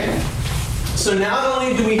 Okay? So not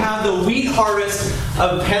only do we have the wheat harvest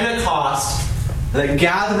of Pentecost, the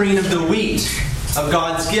gathering of the wheat of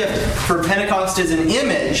God's gift, for Pentecost is an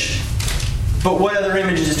image, but what other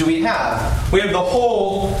images do we have? We have the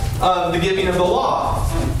whole of the giving of the law,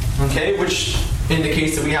 okay, which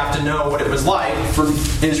indicates that we have to know what it was like for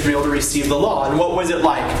Israel to receive the law. And what was it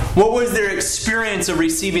like? What was their experience of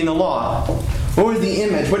receiving the law? What was the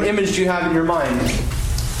image? What image do you have in your mind?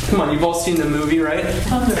 Come on, you've all seen the movie, right?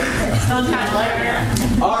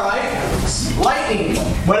 All right. Lightning.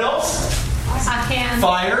 What else?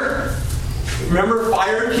 Fire. Remember,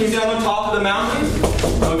 fire came down on top of the mountain?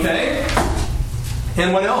 Okay.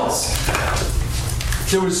 And what else?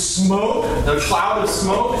 There was smoke, a cloud of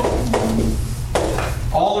smoke,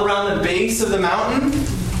 all around the base of the mountain.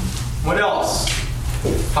 What else?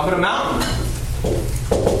 How about a mountain?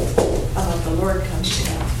 How about the Lord comes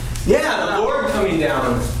down? Yeah, the Lord coming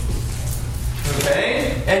down.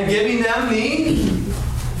 Okay? And giving them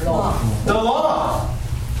the law.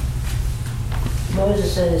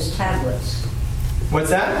 Moses and his tablets. What's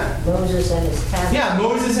that? Moses and his tablets. Yeah,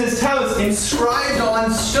 Moses and his tablets inscribed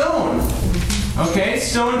on stone. Okay,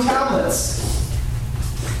 stone tablets.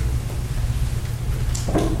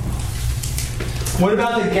 What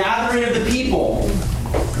about the gathering of the people?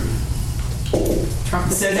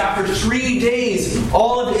 It says after 3 days,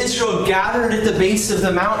 all of Israel gathered at the base of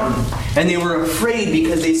the mountain. And they were afraid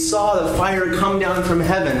because they saw the fire come down from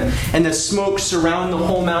heaven and the smoke surround the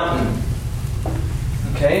whole mountain.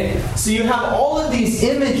 Okay? So you have all of these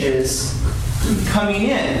images coming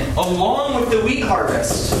in, along with the wheat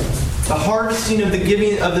harvest. The harvesting of the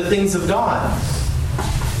giving of the things of God.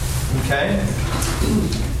 Okay?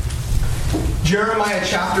 Jeremiah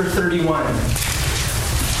chapter 31.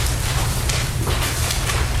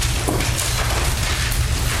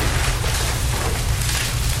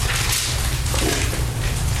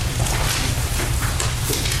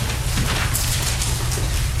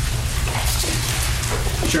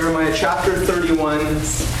 Jeremiah chapter 31,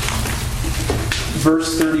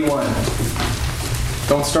 verse 31.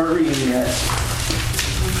 Don't start reading yet.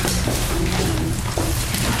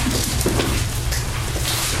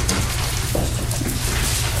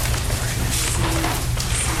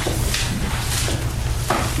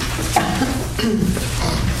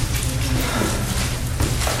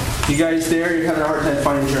 You guys there? You're having a hard time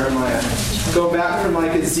finding Jeremiah. Go back from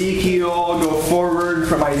like Ezekiel, go forward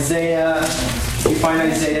from Isaiah. You find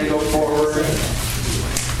Isaiah, go forward.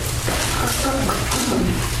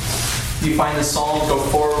 If you find the Psalms, go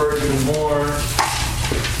forward even more.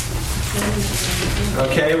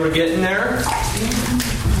 Okay, we're getting there.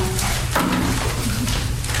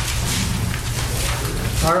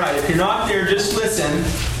 All right, if you're not there, just listen.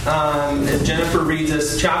 As Jennifer reads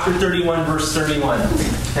us, chapter 31, verse 31,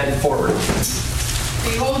 and forward.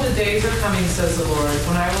 Behold, the days are coming, says the Lord,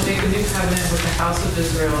 when I will make a new covenant with the house of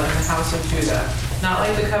Israel and the house of Judah, not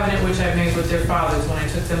like the covenant which I made with their fathers when I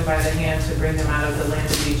took them by the hand to bring them out of the land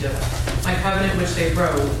of Egypt, my covenant which they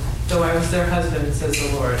broke, though I was their husband, says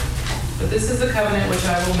the Lord. But this is the covenant which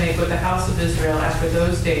I will make with the house of Israel after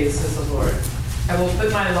those days, says the Lord. I will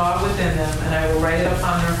put my law within them, and I will write it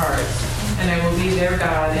upon their hearts, and I will be their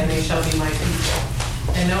God, and they shall be my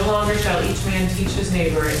people. And no longer shall each man teach his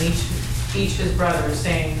neighbor and each his brother,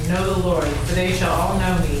 saying, Know the Lord, for they shall all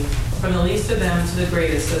know me, from the least of them to the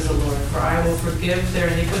greatest, says the Lord. For I will forgive their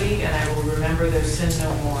iniquity, and I will remember their sin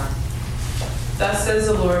no more. Thus says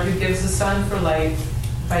the Lord, who gives the sun for light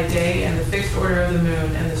by day, and the fixed order of the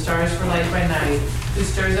moon, and the stars for light by night, who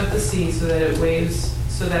stirs up the sea so that its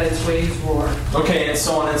waves roar. Okay, and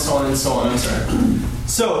so on and so on and so on. I'm sorry.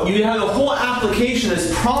 So you have the whole application,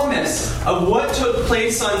 this promise of what took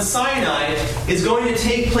place on Sinai is going to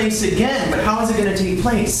take place again. But how is it going to take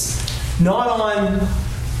place? Not on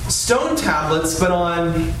stone tablets, but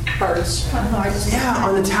on Hearts. Yeah,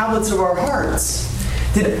 on the tablets of our hearts.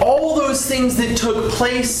 That all those things that took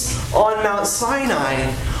place on Mount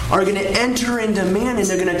Sinai are going to enter into man, and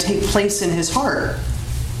they're going to take place in his heart.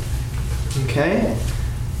 Okay?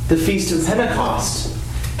 The Feast of Pentecost.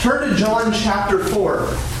 Turn to John chapter 4.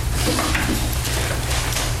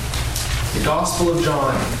 The Gospel of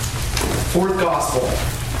John. Fourth Gospel.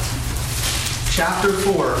 Chapter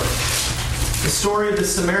 4. The story of the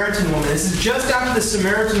Samaritan woman. This is just after the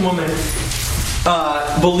Samaritan woman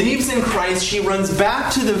believes in Christ. She runs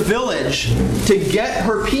back to the village to get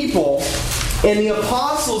her people, and the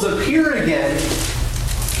apostles appear again,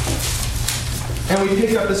 and we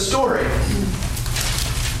pick up the story.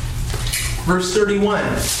 Verse 31.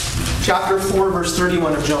 Chapter 4, verse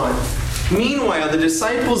 31 of John. Meanwhile, the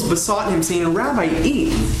disciples besought him, saying, Rabbi,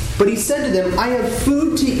 eat. But he said to them, I have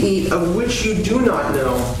food to eat of which you do not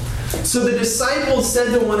know. So the disciples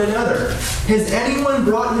said to one another, Has anyone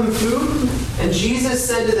brought him food? And Jesus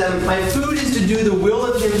said to them, My food is to do the will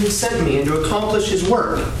of him who sent me and to accomplish his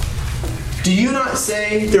work. Do you not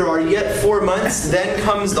say, There are yet 4 months, then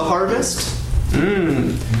comes the harvest?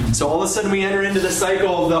 So all of a sudden we enter into the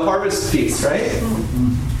cycle of the harvest feast, right?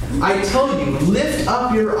 I tell you, lift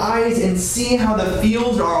up your eyes and see how the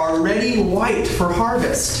fields are already white for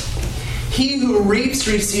harvest. He who reaps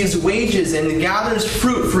receives wages and gathers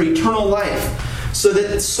fruit for eternal life, so that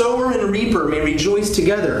the sower and reaper may rejoice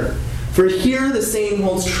together. For here the saying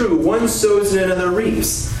holds true, one sows and another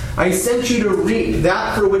reaps. I sent you to reap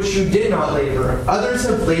that for which you did not labor. Others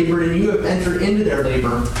have labored, and you have entered into their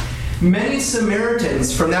labor. Many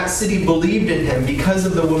Samaritans from that city believed in him because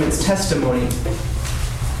of the woman's testimony.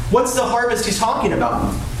 What's the harvest he's talking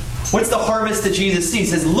about? What's the harvest that Jesus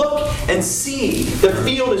sees? He says, look and see, the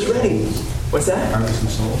field is ready. What's that? Harvest of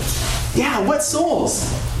souls. Yeah, what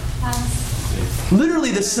souls?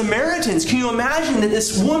 Literally, the Samaritans. Can you imagine that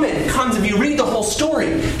this woman comes, if you read the whole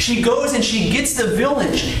story, she goes and she gets the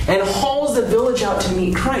village and hauls the village out to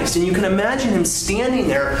meet Christ. And you can imagine him standing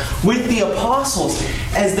there with the apostles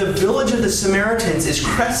as the village of the Samaritans is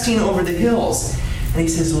cresting over the hills. And he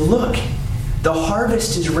says, look, the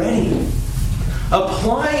harvest is ready.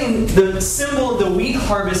 Applying the symbol of the wheat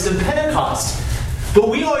harvest of Pentecost. But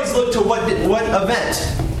we always look to what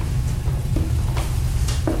event?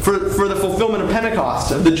 For the fulfillment of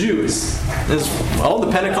Pentecost, of the Jews. Is, well,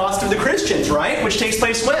 the Pentecost of the Christians, right? Which takes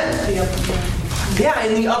place when? Yeah,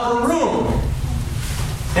 in the upper room.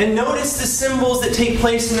 And notice the symbols that take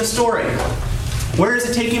place in the story. Where is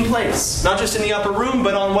it taking place? Not just in the upper room,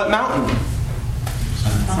 but on what mountain?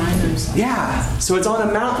 Yeah, so it's on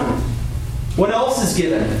a mountain. What else is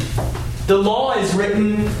given? The law is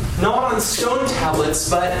written not on stone tablets,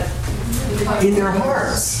 but in their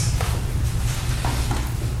hearts.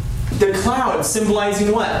 The cloud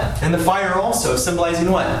symbolizing what? And the fire also symbolizing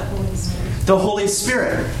what? The Holy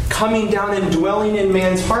Spirit coming down and dwelling in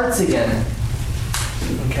man's hearts again.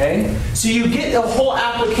 Okay? So you get the whole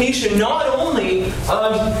application not only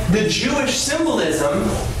of the Jewish symbolism,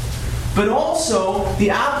 but also the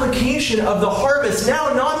application of the harvest.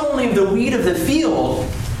 Now, not only of the wheat of the field,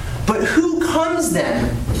 but who comes then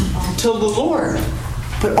to the Lord?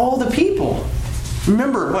 But all the people.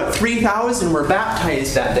 Remember, what, 3,000 were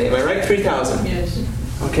baptized that day, am I right? 3,000. Yes.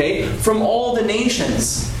 Okay? From all the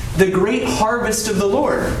nations. The great harvest of the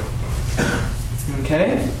Lord.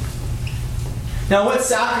 Okay? Now, what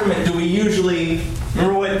sacrament do we usually...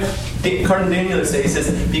 Remember what Cardinal Daniel says? He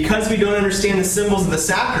says, because we don't understand the symbols of the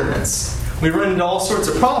sacraments, we run into all sorts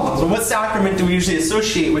of problems. Well, what sacrament do we usually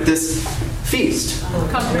associate with this feast?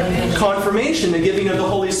 Confirmation. Confirmation, the giving of the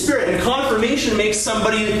Holy Spirit. And confirmation makes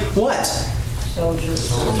somebody what? Soldier.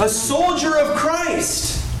 A soldier of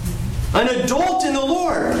Christ. An adult in the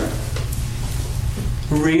Lord.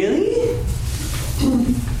 Really?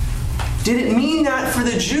 Did it mean that for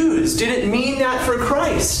the Jews? Did it mean that for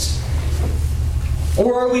Christ?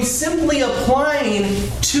 Or are we simply applying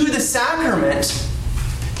to the sacrament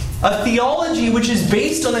a theology which is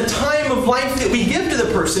based on the time of life that we give to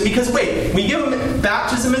the person? Because wait, we give them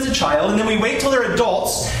baptism as a child, and then we wait till they're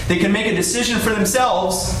adults. They can make a decision for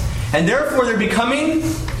themselves, and therefore they're becoming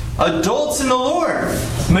adults in the Lord,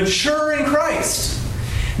 mature in Christ.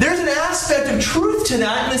 There's an aspect of truth to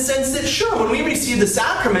that in the sense that, sure, when we receive the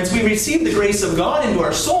sacraments, we receive the grace of God into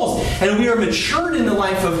our souls, and we are matured in the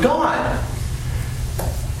life of God.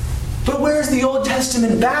 But where's the Old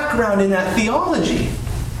Testament background in that theology?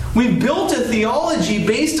 We've built a theology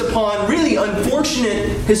based upon really unfortunate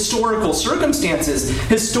historical circumstances.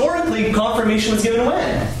 Historically, confirmation was given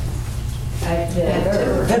when? At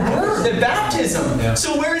birth. At baptism. Yeah.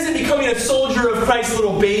 So where is it becoming a soldier of Christ,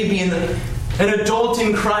 little baby, and an adult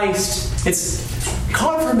in Christ?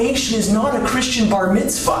 Confirmation is not a Christian bar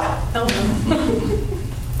mitzvah.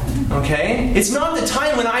 Okay? It's not the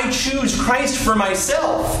time when I choose Christ for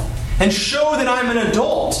myself and show that I'm an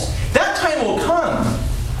adult. That time will come.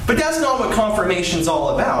 But that's not what confirmation's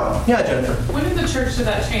all about. Yeah, Jennifer? When did the church do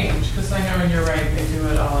that change? Because I know, and you're right, they do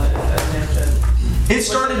it all as mentioned. It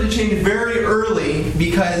started to change very early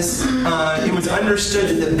because it was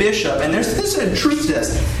understood that the bishop, and there's a truth to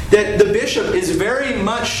this, that the bishop is very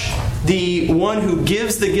much the one who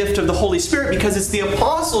gives the gift of the Holy Spirit, because it's the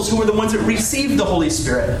apostles who are the ones that received the Holy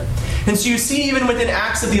Spirit. And so you see even within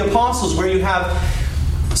Acts of the Apostles where you have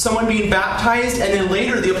someone being baptized, and then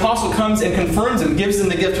later the apostle comes and confirms them, gives them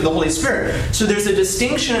the gift of the Holy Spirit. So there's a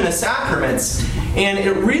distinction in the sacraments, and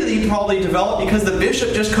it really probably developed because the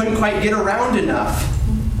bishop just couldn't quite get around enough,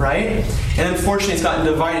 right? And unfortunately it's gotten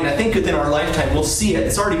divided. I think within our lifetime we'll see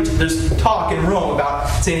it. There's talk in Rome about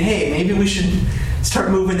saying, hey, maybe we should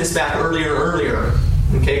start moving this back earlier.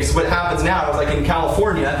 Okay, because what happens now is, like in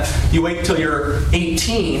California, you wait till you're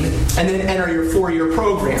 18 and then enter your 4-year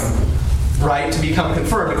program, right, to become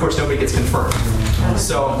confirmed. Of course, nobody gets confirmed.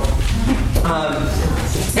 So,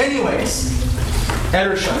 anyways,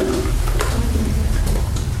 Edersheim.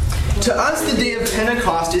 To us, the day of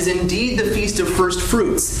Pentecost is indeed the feast of first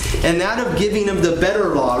fruits, and that of giving of the better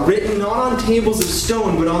law, written not on tables of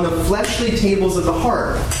stone, but on the fleshly tables of the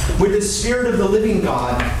heart, with the Spirit of the living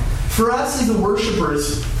God. For us as the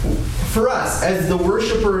worshippers,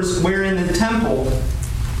 were in the temple,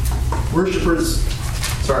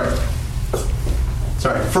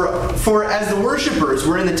 For as the worshippers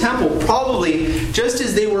were in the temple, probably just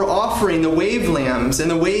as they were offering the wave lambs and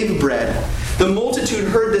the wave bread, the multitude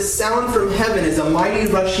heard the sound from heaven as a mighty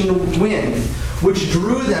rushing wind, which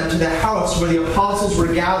drew them to the house where the apostles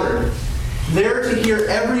were gathered, there to hear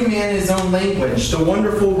every man in his own language the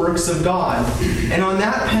wonderful works of God. And on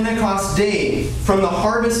that Pentecost day, from the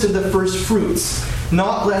harvest of the first fruits,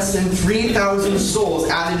 not less than 3,000 souls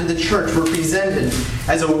added to the church were presented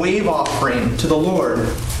as a wave offering to the Lord.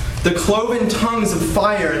 The cloven tongues of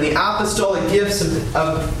fire and the apostolic gifts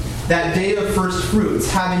of that day of first fruits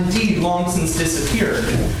have indeed long since disappeared.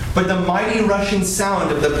 But the mighty rushing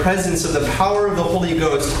sound of the presence of the power of the Holy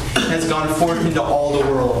Ghost has gone forth into all the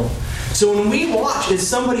world. So when we watch as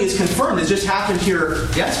somebody is confirmed, it just happened here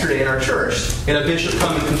yesterday in our church, and a bishop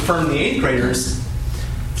come and confirm the 8th graders,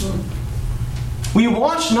 we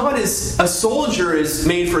watch not as a soldier is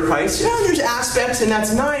made for Christ. Yeah, there's aspects, and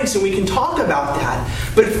that's nice, and we can talk about that.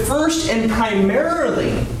 But first and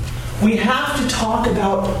primarily, we have to talk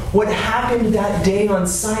about what happened that day on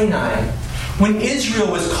Sinai, when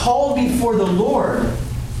Israel was called before the Lord.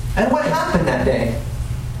 And what happened that day?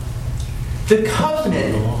 The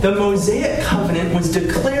covenant, the Mosaic covenant, was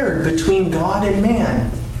declared between God and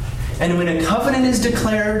man. And when a covenant is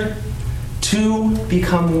declared, two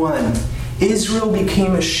become one. Israel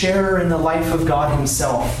became a sharer in the life of God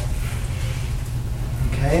himself.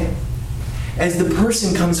 Okay? As the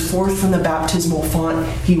person comes forth from the baptismal font,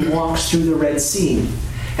 he walks through the Red Sea.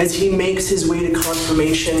 As he makes his way to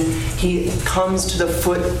confirmation, he comes to the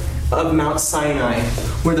foot of Mount Sinai,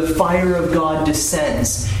 where the fire of God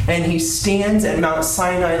descends. And he stands at Mount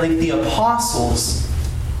Sinai like the apostles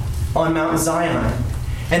on Mount Zion,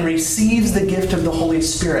 and receives the gift of the Holy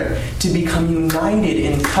Spirit to become united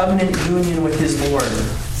in covenant union with his Lord.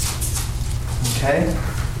 Okay?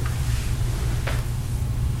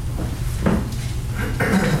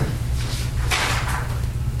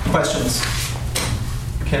 Questions?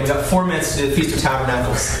 Okay, we got 4 minutes to do the Feast of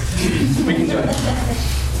Tabernacles. We can do it.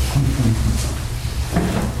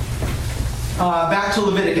 Back to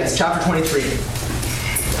Leviticus, chapter 23.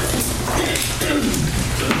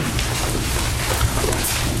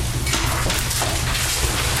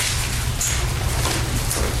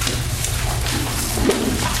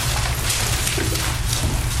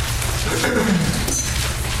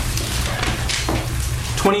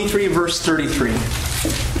 Verse 33. And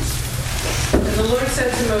the Lord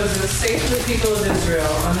said to Moses, "Say to the people of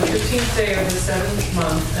Israel, on the 15th day of the 7th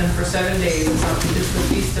month, and for 7 days is the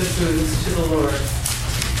Feast of Booths to the Lord.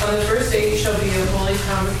 On the first day you shall be a holy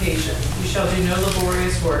convocation. You shall do no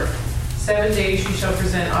laborious work. 7 days you shall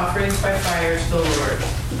present offerings by fire to the Lord.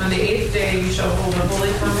 On the 8th day you shall hold a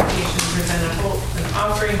holy convocation and present an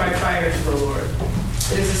offering by fire to the Lord.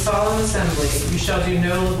 It is a solemn assembly. You shall do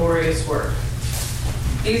no laborious work.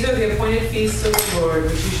 These are the appointed feasts of the Lord,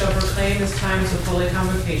 which you shall proclaim as times of holy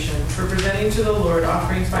convocation, for presenting to the Lord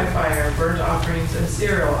offerings by fire, burnt offerings and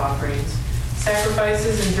cereal offerings,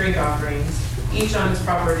 sacrifices and drink offerings, each on its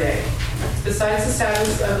proper day. Besides the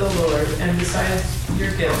Sabbaths of the Lord, and besides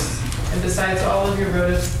your gifts, and besides all of your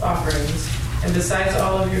votive offerings, and besides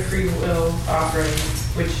all of your free will offerings,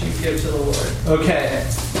 which you give to the Lord." Okay.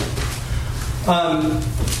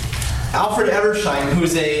 Alfred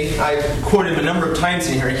Edersheim, I've quoted him a number of times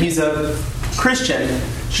in here, he's a Christian,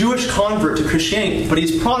 Jewish convert to Christianity, but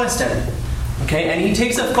he's Protestant. Okay, and he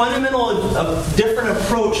takes a different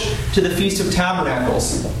approach to the Feast of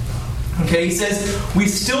Tabernacles. Okay, he says, we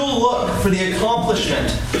still look for the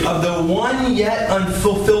accomplishment of the one yet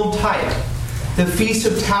unfulfilled type, the Feast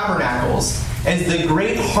of Tabernacles, as the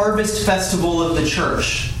great harvest festival of the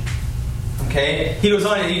church. Okay? He goes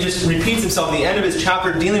on and he just repeats himself at the end of his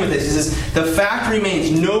chapter dealing with this. He says, the fact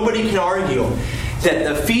remains, nobody can argue that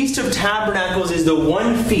the Feast of Tabernacles is the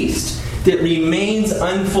one feast that remains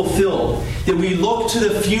unfulfilled, that we look to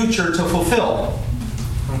the future to fulfill.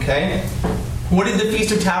 Okay? What did the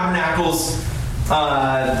Feast of Tabernacles,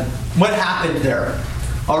 what happened there?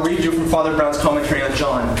 I'll read you from Father Brown's commentary on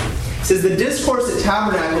John. It says, the discourse at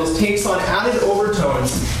Tabernacles takes on added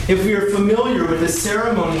overtones if we are familiar with the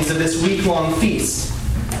ceremonies of this week-long feast,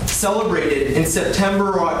 celebrated in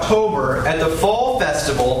September or October at the fall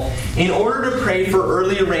festival in order to pray for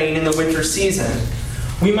early rain in the winter season.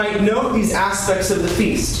 We might note these aspects of the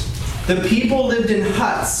feast. The people lived in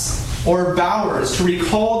huts or bowers to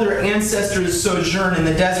recall their ancestors' sojourn in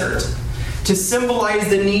the desert. To symbolize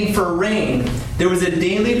the need for rain, there was a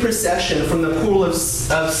daily procession from the pool of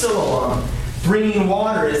Siloam, bringing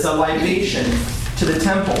water as a libation to the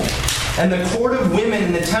temple. And the court of women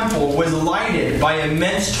in the temple was lighted by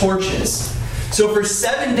immense torches. So for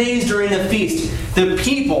 7 days during the feast, the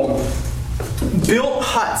people built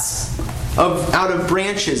huts out of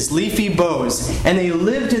branches, leafy boughs, and they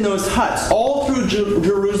lived in those huts all through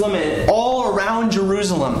Jerusalem and all around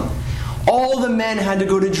Jerusalem. All the men had to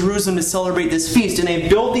go to Jerusalem to celebrate this feast, and they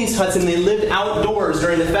built these huts and they lived outdoors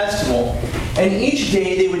during the festival. And each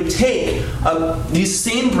day they would take these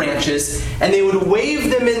same branches and they would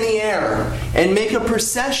wave them in the air and make a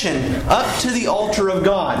procession up to the altar of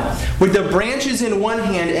God with the branches in one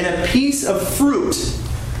hand and a piece of fruit,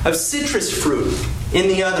 of citrus fruit, in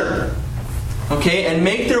the other. Okay, and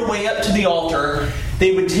make their way up to the altar.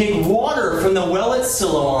 They would take water from the well at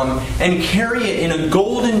Siloam and carry it in a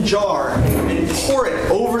golden jar and pour it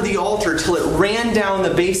over the altar till it ran down the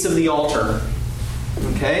base of the altar.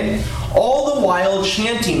 Okay? All the while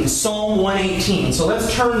chanting Psalm 118. So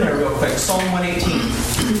let's turn there real quick. Psalm 118.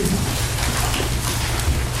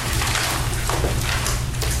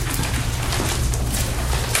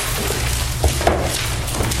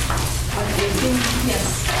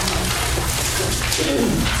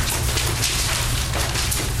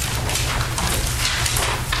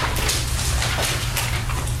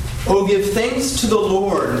 Oh, give thanks to the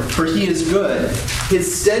Lord, for He is good.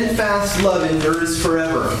 His steadfast love endures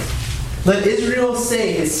forever. Let Israel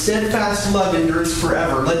say, His steadfast love endures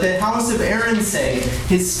forever. Let the house of Aaron say,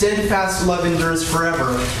 His steadfast love endures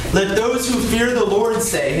forever. Let those who fear the Lord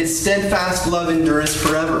say, His steadfast love endures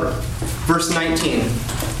forever. Verse 19.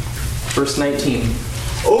 Verse 19.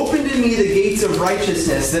 Open to me the gates of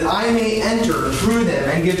righteousness, that I may enter through them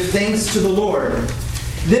and give thanks to the Lord.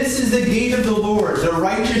 This is the gate of the Lord. The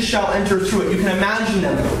righteous shall enter through it. You can imagine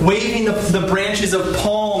them waving the branches of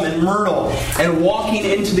palm and myrtle and walking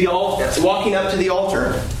into the altar, walking up to the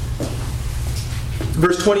altar.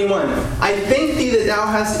 Verse 21. I thank thee that thou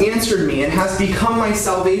hast answered me and hast become my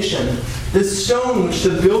salvation. The stone which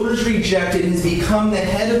the builders rejected has become the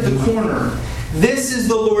head of the corner. This is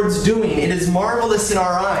the Lord's doing. It is marvelous in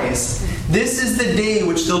our eyes. This is the day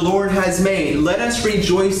which the Lord has made. Let us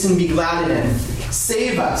rejoice and be glad in it.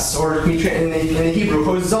 Save us, or in the Hebrew,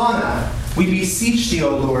 Hosanna. We beseech thee,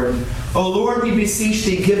 O Lord. O Lord, we beseech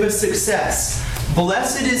thee, give us success.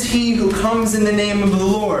 Blessed is he who comes in the name of the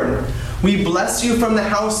Lord. We bless you from the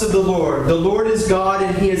house of the Lord. The Lord is God,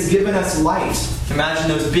 and he has given us light. Imagine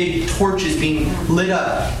those big torches being lit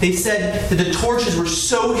up. They said that the torches were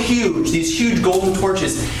so huge, these huge golden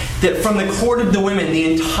torches, that from the court of the women,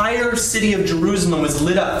 the entire city of Jerusalem was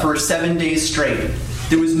lit up for 7 days straight.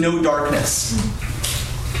 There was no darkness.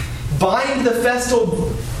 Bind the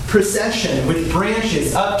festal procession with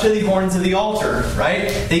branches up to the horns of the altar, right?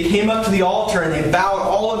 They came up to the altar and they bowed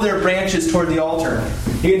all of their branches toward the altar.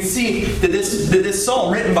 You can see that this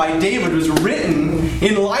psalm written by David was written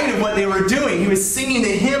in light of what they were doing. He was singing the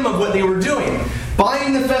hymn of what they were doing.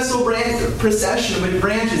 Bind the festal procession with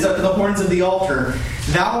branches up to the horns of the altar.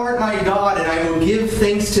 Thou art my God, and I will give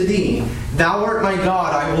thanks to thee. Thou art my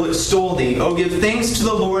God, I will extol thee. O give thanks to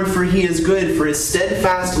the Lord, for he is good, for his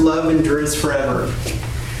steadfast love endures forever.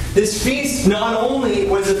 This feast not only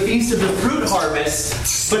was a feast of the fruit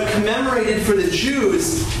harvest, but commemorated for the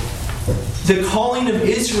Jews the calling of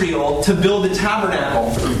Israel to build the tabernacle.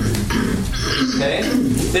 Okay?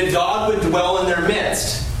 That God would dwell in their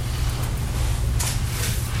midst.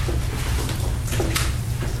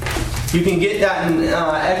 You can get that in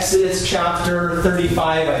Exodus chapter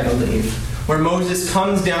 35, I believe, where Moses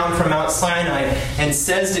comes down from Mount Sinai and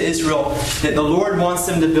says to Israel that the Lord wants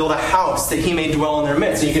them to build a house that he may dwell in their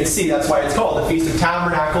midst. And you can see that's why it's called the Feast of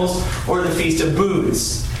Tabernacles or the Feast of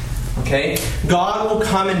Booths. Okay? God will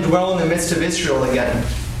come and dwell in the midst of Israel again.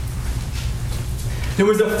 There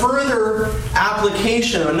was a further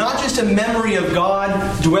application, not just a memory of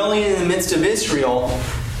God dwelling in the midst of Israel,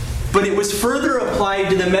 but it was further applied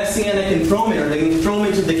to the Messianic enthronement, or the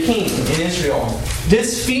enthronement of the king in Israel.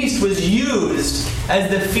 This feast was used as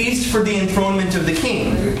the feast for the enthronement of the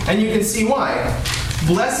king. And you can see why.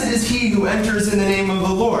 Blessed is he who enters in the name of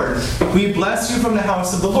the Lord. We bless you from the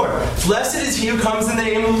house of the Lord. Blessed is he who comes in the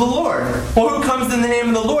name of the Lord. Well, who comes in the name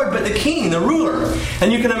of the Lord but the king, the ruler?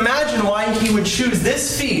 And you can imagine why he would choose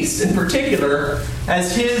this feast in particular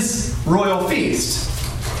as his royal feast.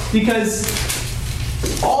 Because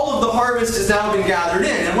all of the harvest has now been gathered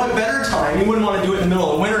in. And what better time? You wouldn't want to do it in the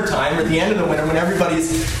middle of winter time or at the end of the winter when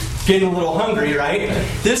everybody's getting a little hungry, right?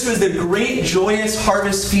 This was the great joyous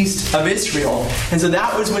harvest feast of Israel. And so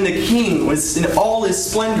that was when the king was in all his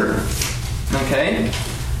splendor. Okay?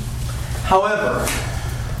 However,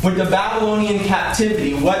 with the Babylonian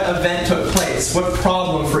captivity, what event took place? What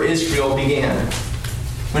problem for Israel began?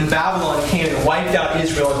 When Babylon came and wiped out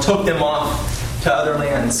Israel and took them off to other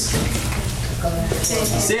lands.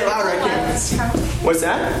 Say it louder, I can't. What's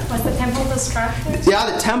that? Was the temple destructed?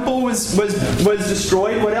 Yeah, the temple was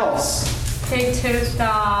destroyed. What else? They took the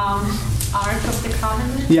Ark of the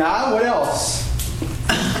Covenant. Yeah, what else?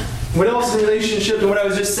 What else in relationship to what I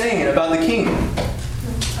was just saying about the king?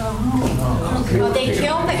 Oh, they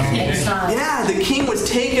killed the king. Yeah, the king was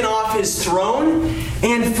taken off his throne,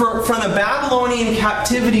 and from the Babylonian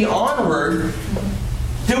captivity onward,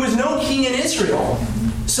 there was no king in Israel.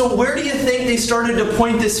 So where do you think they started to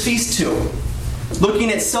point this feast to?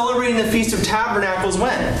 Looking at celebrating the Feast of Tabernacles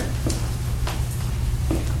when?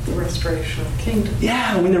 The restoration of the kingdom.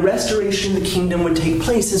 Yeah, when the restoration of the kingdom would take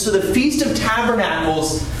place. And so the Feast of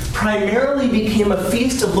Tabernacles primarily became a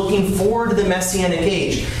feast of looking forward to the Messianic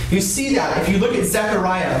age. You see that if you look at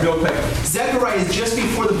Zechariah real quick. Zechariah is just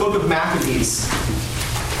before the book of Maccabees.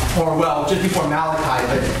 Or, well, just before Malachi,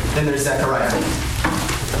 but then there's Zechariah.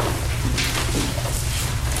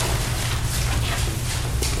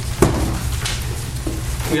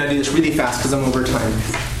 We gotta do this really fast because I'm over time.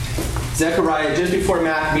 Zechariah, just before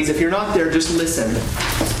Maccabees. If you're not there, just listen.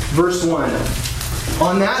 Verse 1.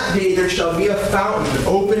 On that day there shall be a fountain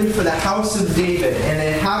opened for the house of David and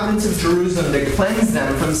the inhabitants of Jerusalem to cleanse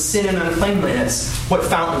them from sin and uncleanliness. What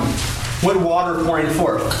fountain? What water pouring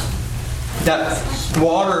forth? That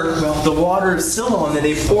water, well, the water of Siloam that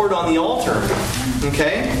they poured on the altar.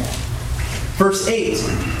 Okay? Verse 8,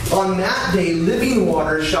 on that day living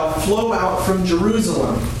water shall flow out from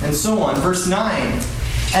Jerusalem, and so on. Verse 9,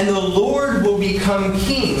 and the Lord will become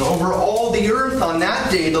king over all the earth on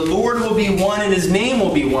that day. The Lord will be one and his name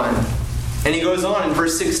will be one. And he goes on in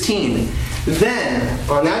verse 16, then,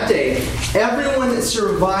 on that day, everyone that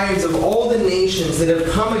survives of all the nations that have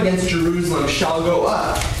come against Jerusalem shall go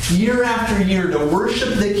up year after year to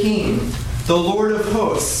worship the King, the Lord of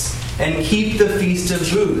hosts, and keep the Feast of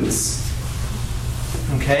Booths.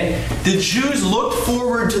 Okay? The Jews looked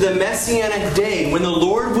forward to the Messianic day when the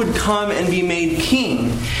Lord would come and be made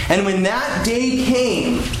king. And when that day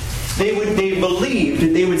came, they believed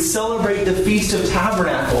that they would celebrate the Feast of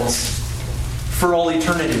Tabernacles for all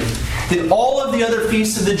eternity. That all of the other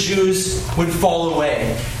feasts of the Jews would fall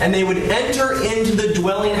away. And they would enter into the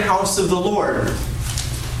dwelling house of the Lord,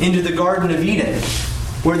 into the Garden of Eden,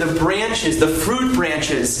 where the branches, the fruit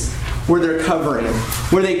branches, were their covering,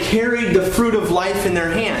 where they carried the fruit of life in their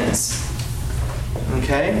hands.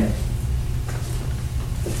 Okay?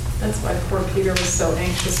 That's why poor Peter was so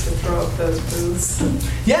anxious to throw up those booths.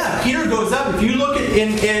 Yeah, Peter goes up. If you look at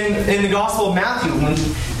in the Gospel of Matthew, when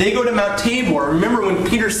they go to Mount Tabor, remember when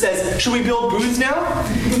Peter says, "Should we build booths now?"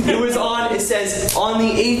 It says, on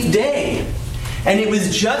the 8th day. And it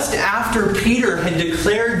was just after Peter had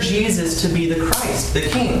declared Jesus to be the Christ, the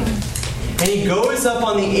King. And he goes up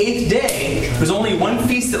on the 8th day. There was only one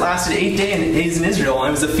feast that lasted 8 days in Israel, and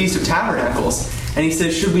it was the Feast of Tabernacles. And he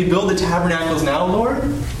says, "Should we build the tabernacles now, Lord?"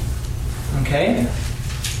 Okay?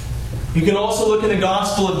 You can also look in the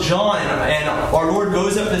Gospel of John, and our Lord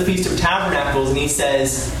goes up to the Feast of Tabernacles, and he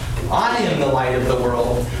says, "I am the light of the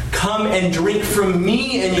world. Come and drink from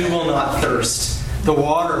me, and you will not thirst." The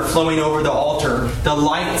water flowing over the altar, the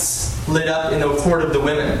lights lit up in the court of the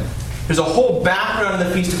women. There's a whole background of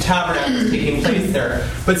the Feast of Tabernacles taking place there.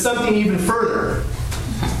 But something even further.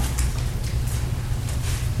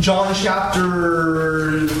 John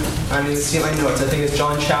chapter... I need to see my notes. I think it's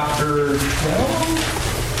John chapter 12.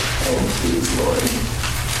 Oh, please, Lord.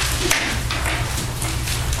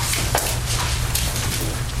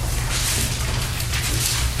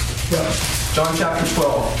 Yeah. John chapter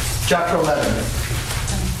 12. Chapter 11.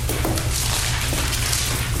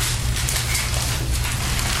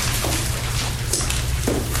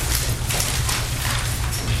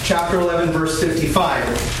 Chapter 11, verse 55.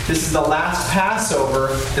 This is the last Passover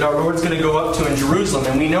that our Lord's going to go up to in Jerusalem,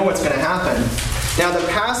 and we know what's going to happen. Now, the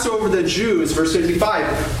Passover of the Jews, verse 55,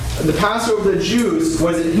 the Passover of the Jews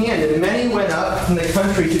was at hand, and many went up from the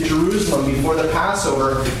country to Jerusalem before the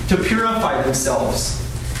Passover to purify themselves.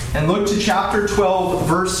 And look to chapter 12,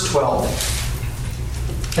 verse 12.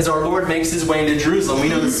 As our Lord makes his way into Jerusalem, we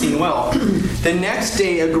know the scene well. The next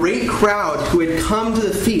day, a great crowd who had come to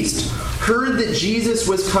the feast heard that Jesus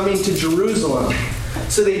was coming to Jerusalem.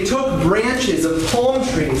 So they took branches of palm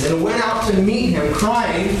trees and went out to meet him,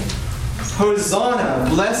 crying, "Hosanna!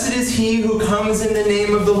 Blessed is he who comes in the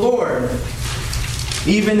name of the Lord,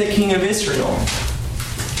 even the King of Israel."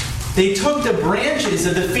 They took the branches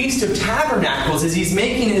of the Feast of Tabernacles as he's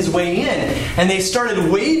making his way in, and they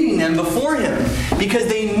started waving them before him, because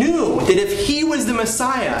they knew that if he was the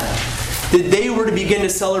Messiah, that they were to begin to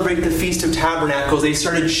celebrate the Feast of Tabernacles. They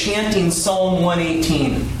started chanting Psalm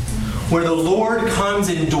 118, where the Lord comes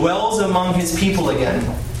and dwells among his people again.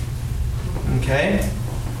 Okay?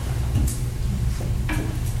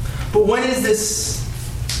 But when is this?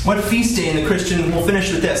 What feast day in the Christian? We'll finish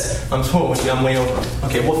with this. I'm way over.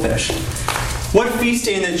 Okay, we'll finish. What feast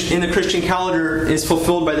day in the Christian calendar is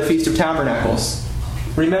fulfilled by the Feast of Tabernacles?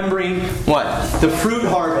 Remembering what? The fruit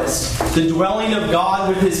harvest, the dwelling of God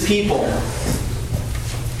with his people.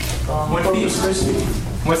 What feast?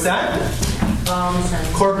 What's that?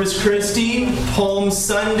 Corpus Christi, Palm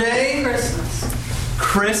Sunday,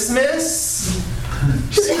 Christmas.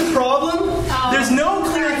 You see the problem? There's no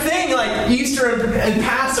clear thing like Easter and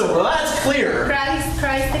Passover. Well, that's clear.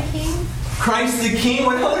 Christ the King? Christ the King?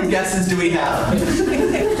 What other guesses do we have?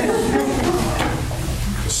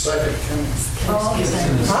 Second coming.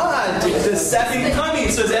 The second coming.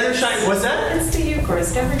 So is Edersheim, what's that? It's the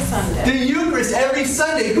Eucharist every Sunday. The Eucharist every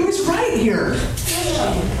Sunday. Who's right here?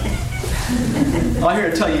 Well, I'm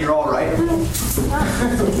here to tell you you're all right.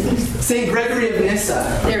 St. Gregory of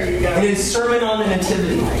Nyssa, There you go. in his Sermon on the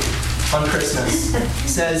Nativity on Christmas,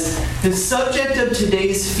 says, "The subject of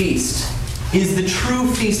today's feast is the true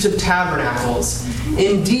Feast of Tabernacles.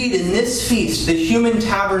 Indeed, in this feast, the human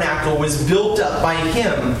tabernacle was built up by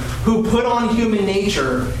him who put on human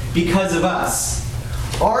nature because of us.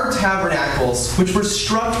 Our tabernacles, which were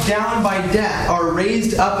struck down by death, are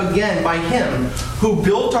raised up again by him who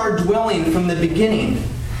built our dwelling from the beginning.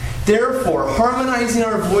 Therefore, harmonizing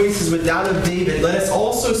our voices with that of David, let us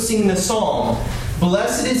also sing the psalm,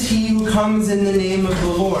 'Blessed is he who comes in the name of the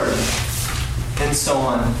Lord,'" and so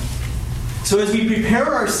on. So as we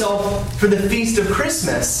prepare ourselves for the Feast of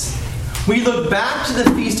Christmas, we look back to the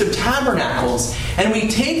Feast of Tabernacles and we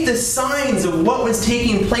take the signs of what was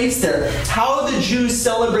taking place there, how the Jews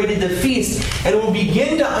celebrated the feast, and we'll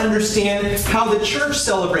begin to understand how the church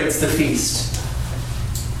celebrates the feast.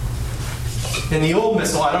 In the Old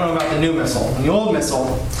Missal, I don't know about the New Missal, in the Old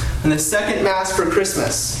Missal, in the second Mass for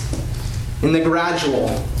Christmas, in the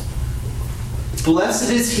Gradual, Blessed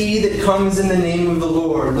is he that comes in the name of the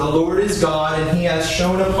Lord. The Lord is God, and he has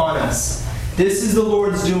shone upon us. This is the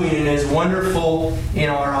Lord's doing, and it is wonderful in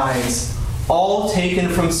our eyes. All taken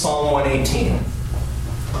from Psalm 118.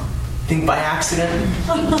 Think by accident?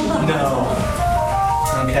 No.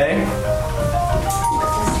 Okay?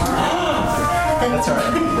 That's all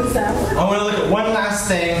right. I want to look at one last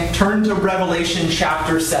thing. Turn to Revelation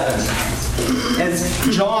chapter 7. As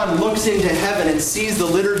John looks into heaven and sees the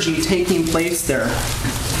liturgy taking place there.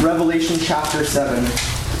 Revelation chapter 7.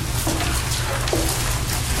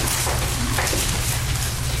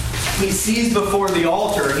 He sees before the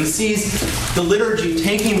altar, he sees the liturgy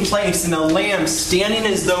taking place and the lamb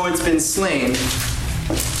standing as though it's been slain.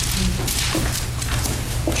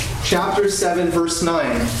 Chapter 7, verse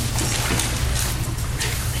 9.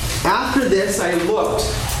 After this I looked,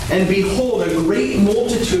 and behold, a great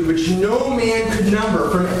multitude which no man could number,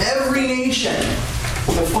 from every nation,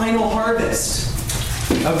 the final harvest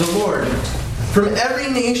of the Lord, from every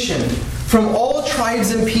nation, from all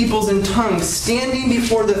tribes and peoples and tongues, standing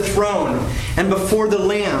before the throne and before the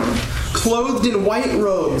Lamb, clothed in white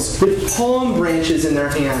robes, with palm branches in their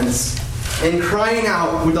hands, and crying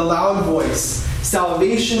out with a loud voice,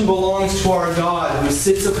 "Salvation belongs to our God who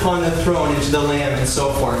sits upon the throne, and to the Lamb," and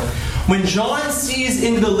so forth. When John sees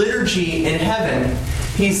into the liturgy in heaven,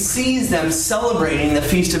 he sees them celebrating the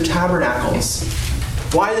Feast of Tabernacles.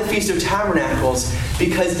 Why the Feast of Tabernacles?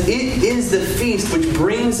 Because it is the feast which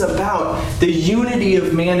brings about the unity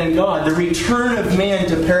of man and God, the return of man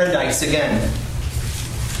to paradise again.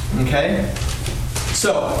 Okay?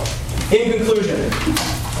 So, in conclusion,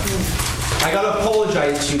 I gotta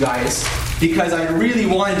apologize to you guys because I really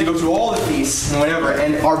wanted to go through all the feasts and whatever,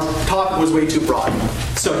 and our topic was way too broad.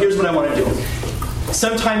 So here's what I want to do.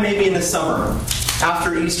 Sometime maybe in the summer,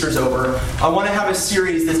 after Easter's over, I want to have a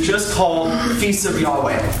series that's just called Feasts of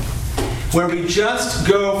Yahweh, where we just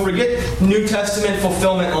go, forget New Testament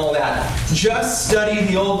fulfillment and all that, just study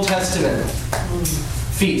the Old Testament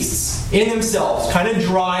feasts in themselves, kind of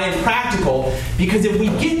dry and practical, because if we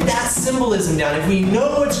get that symbolism down, if we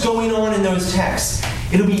know what's going on in those texts,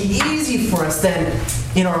 it'll be easy for us then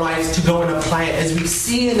in our lives to go and apply it as we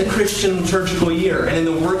see in the Christian liturgical year and in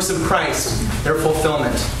the works of Christ, their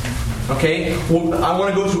fulfillment. Okay? Well, I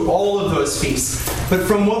want to go through all of those feasts. But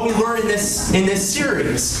from what we learn in this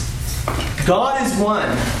series, God is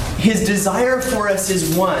one. His desire for us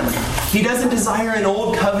is one. He doesn't desire an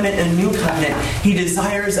old covenant and a new covenant. He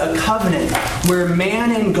desires a covenant where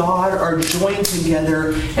man and God are joined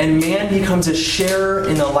together and man becomes a sharer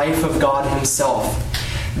in the life of God himself.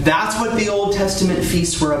 That's what the Old Testament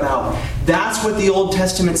feasts were about. That's what the Old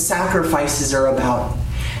Testament sacrifices are about.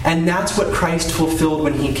 And that's what Christ fulfilled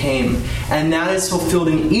when he came. And that is fulfilled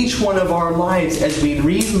in each one of our lives as we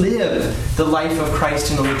relive the life of Christ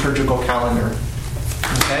in the liturgical calendar.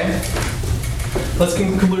 Okay? Let's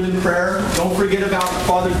conclude in prayer. Don't forget about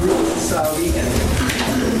Father Group's weekend.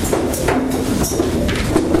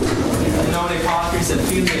 In nomine Patris et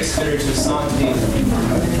Filii et Spiritus Sancti.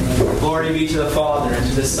 Glory be to the Father, and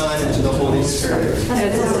to the Son, and to the Holy Spirit.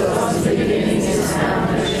 As it was in the beginning, is now,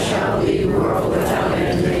 and shall be, world without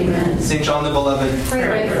end. Amen. St. John the Beloved,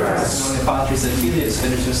 Pray for us. In nomine Patris et Filii et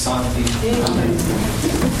Spiritus Sancti. Amen.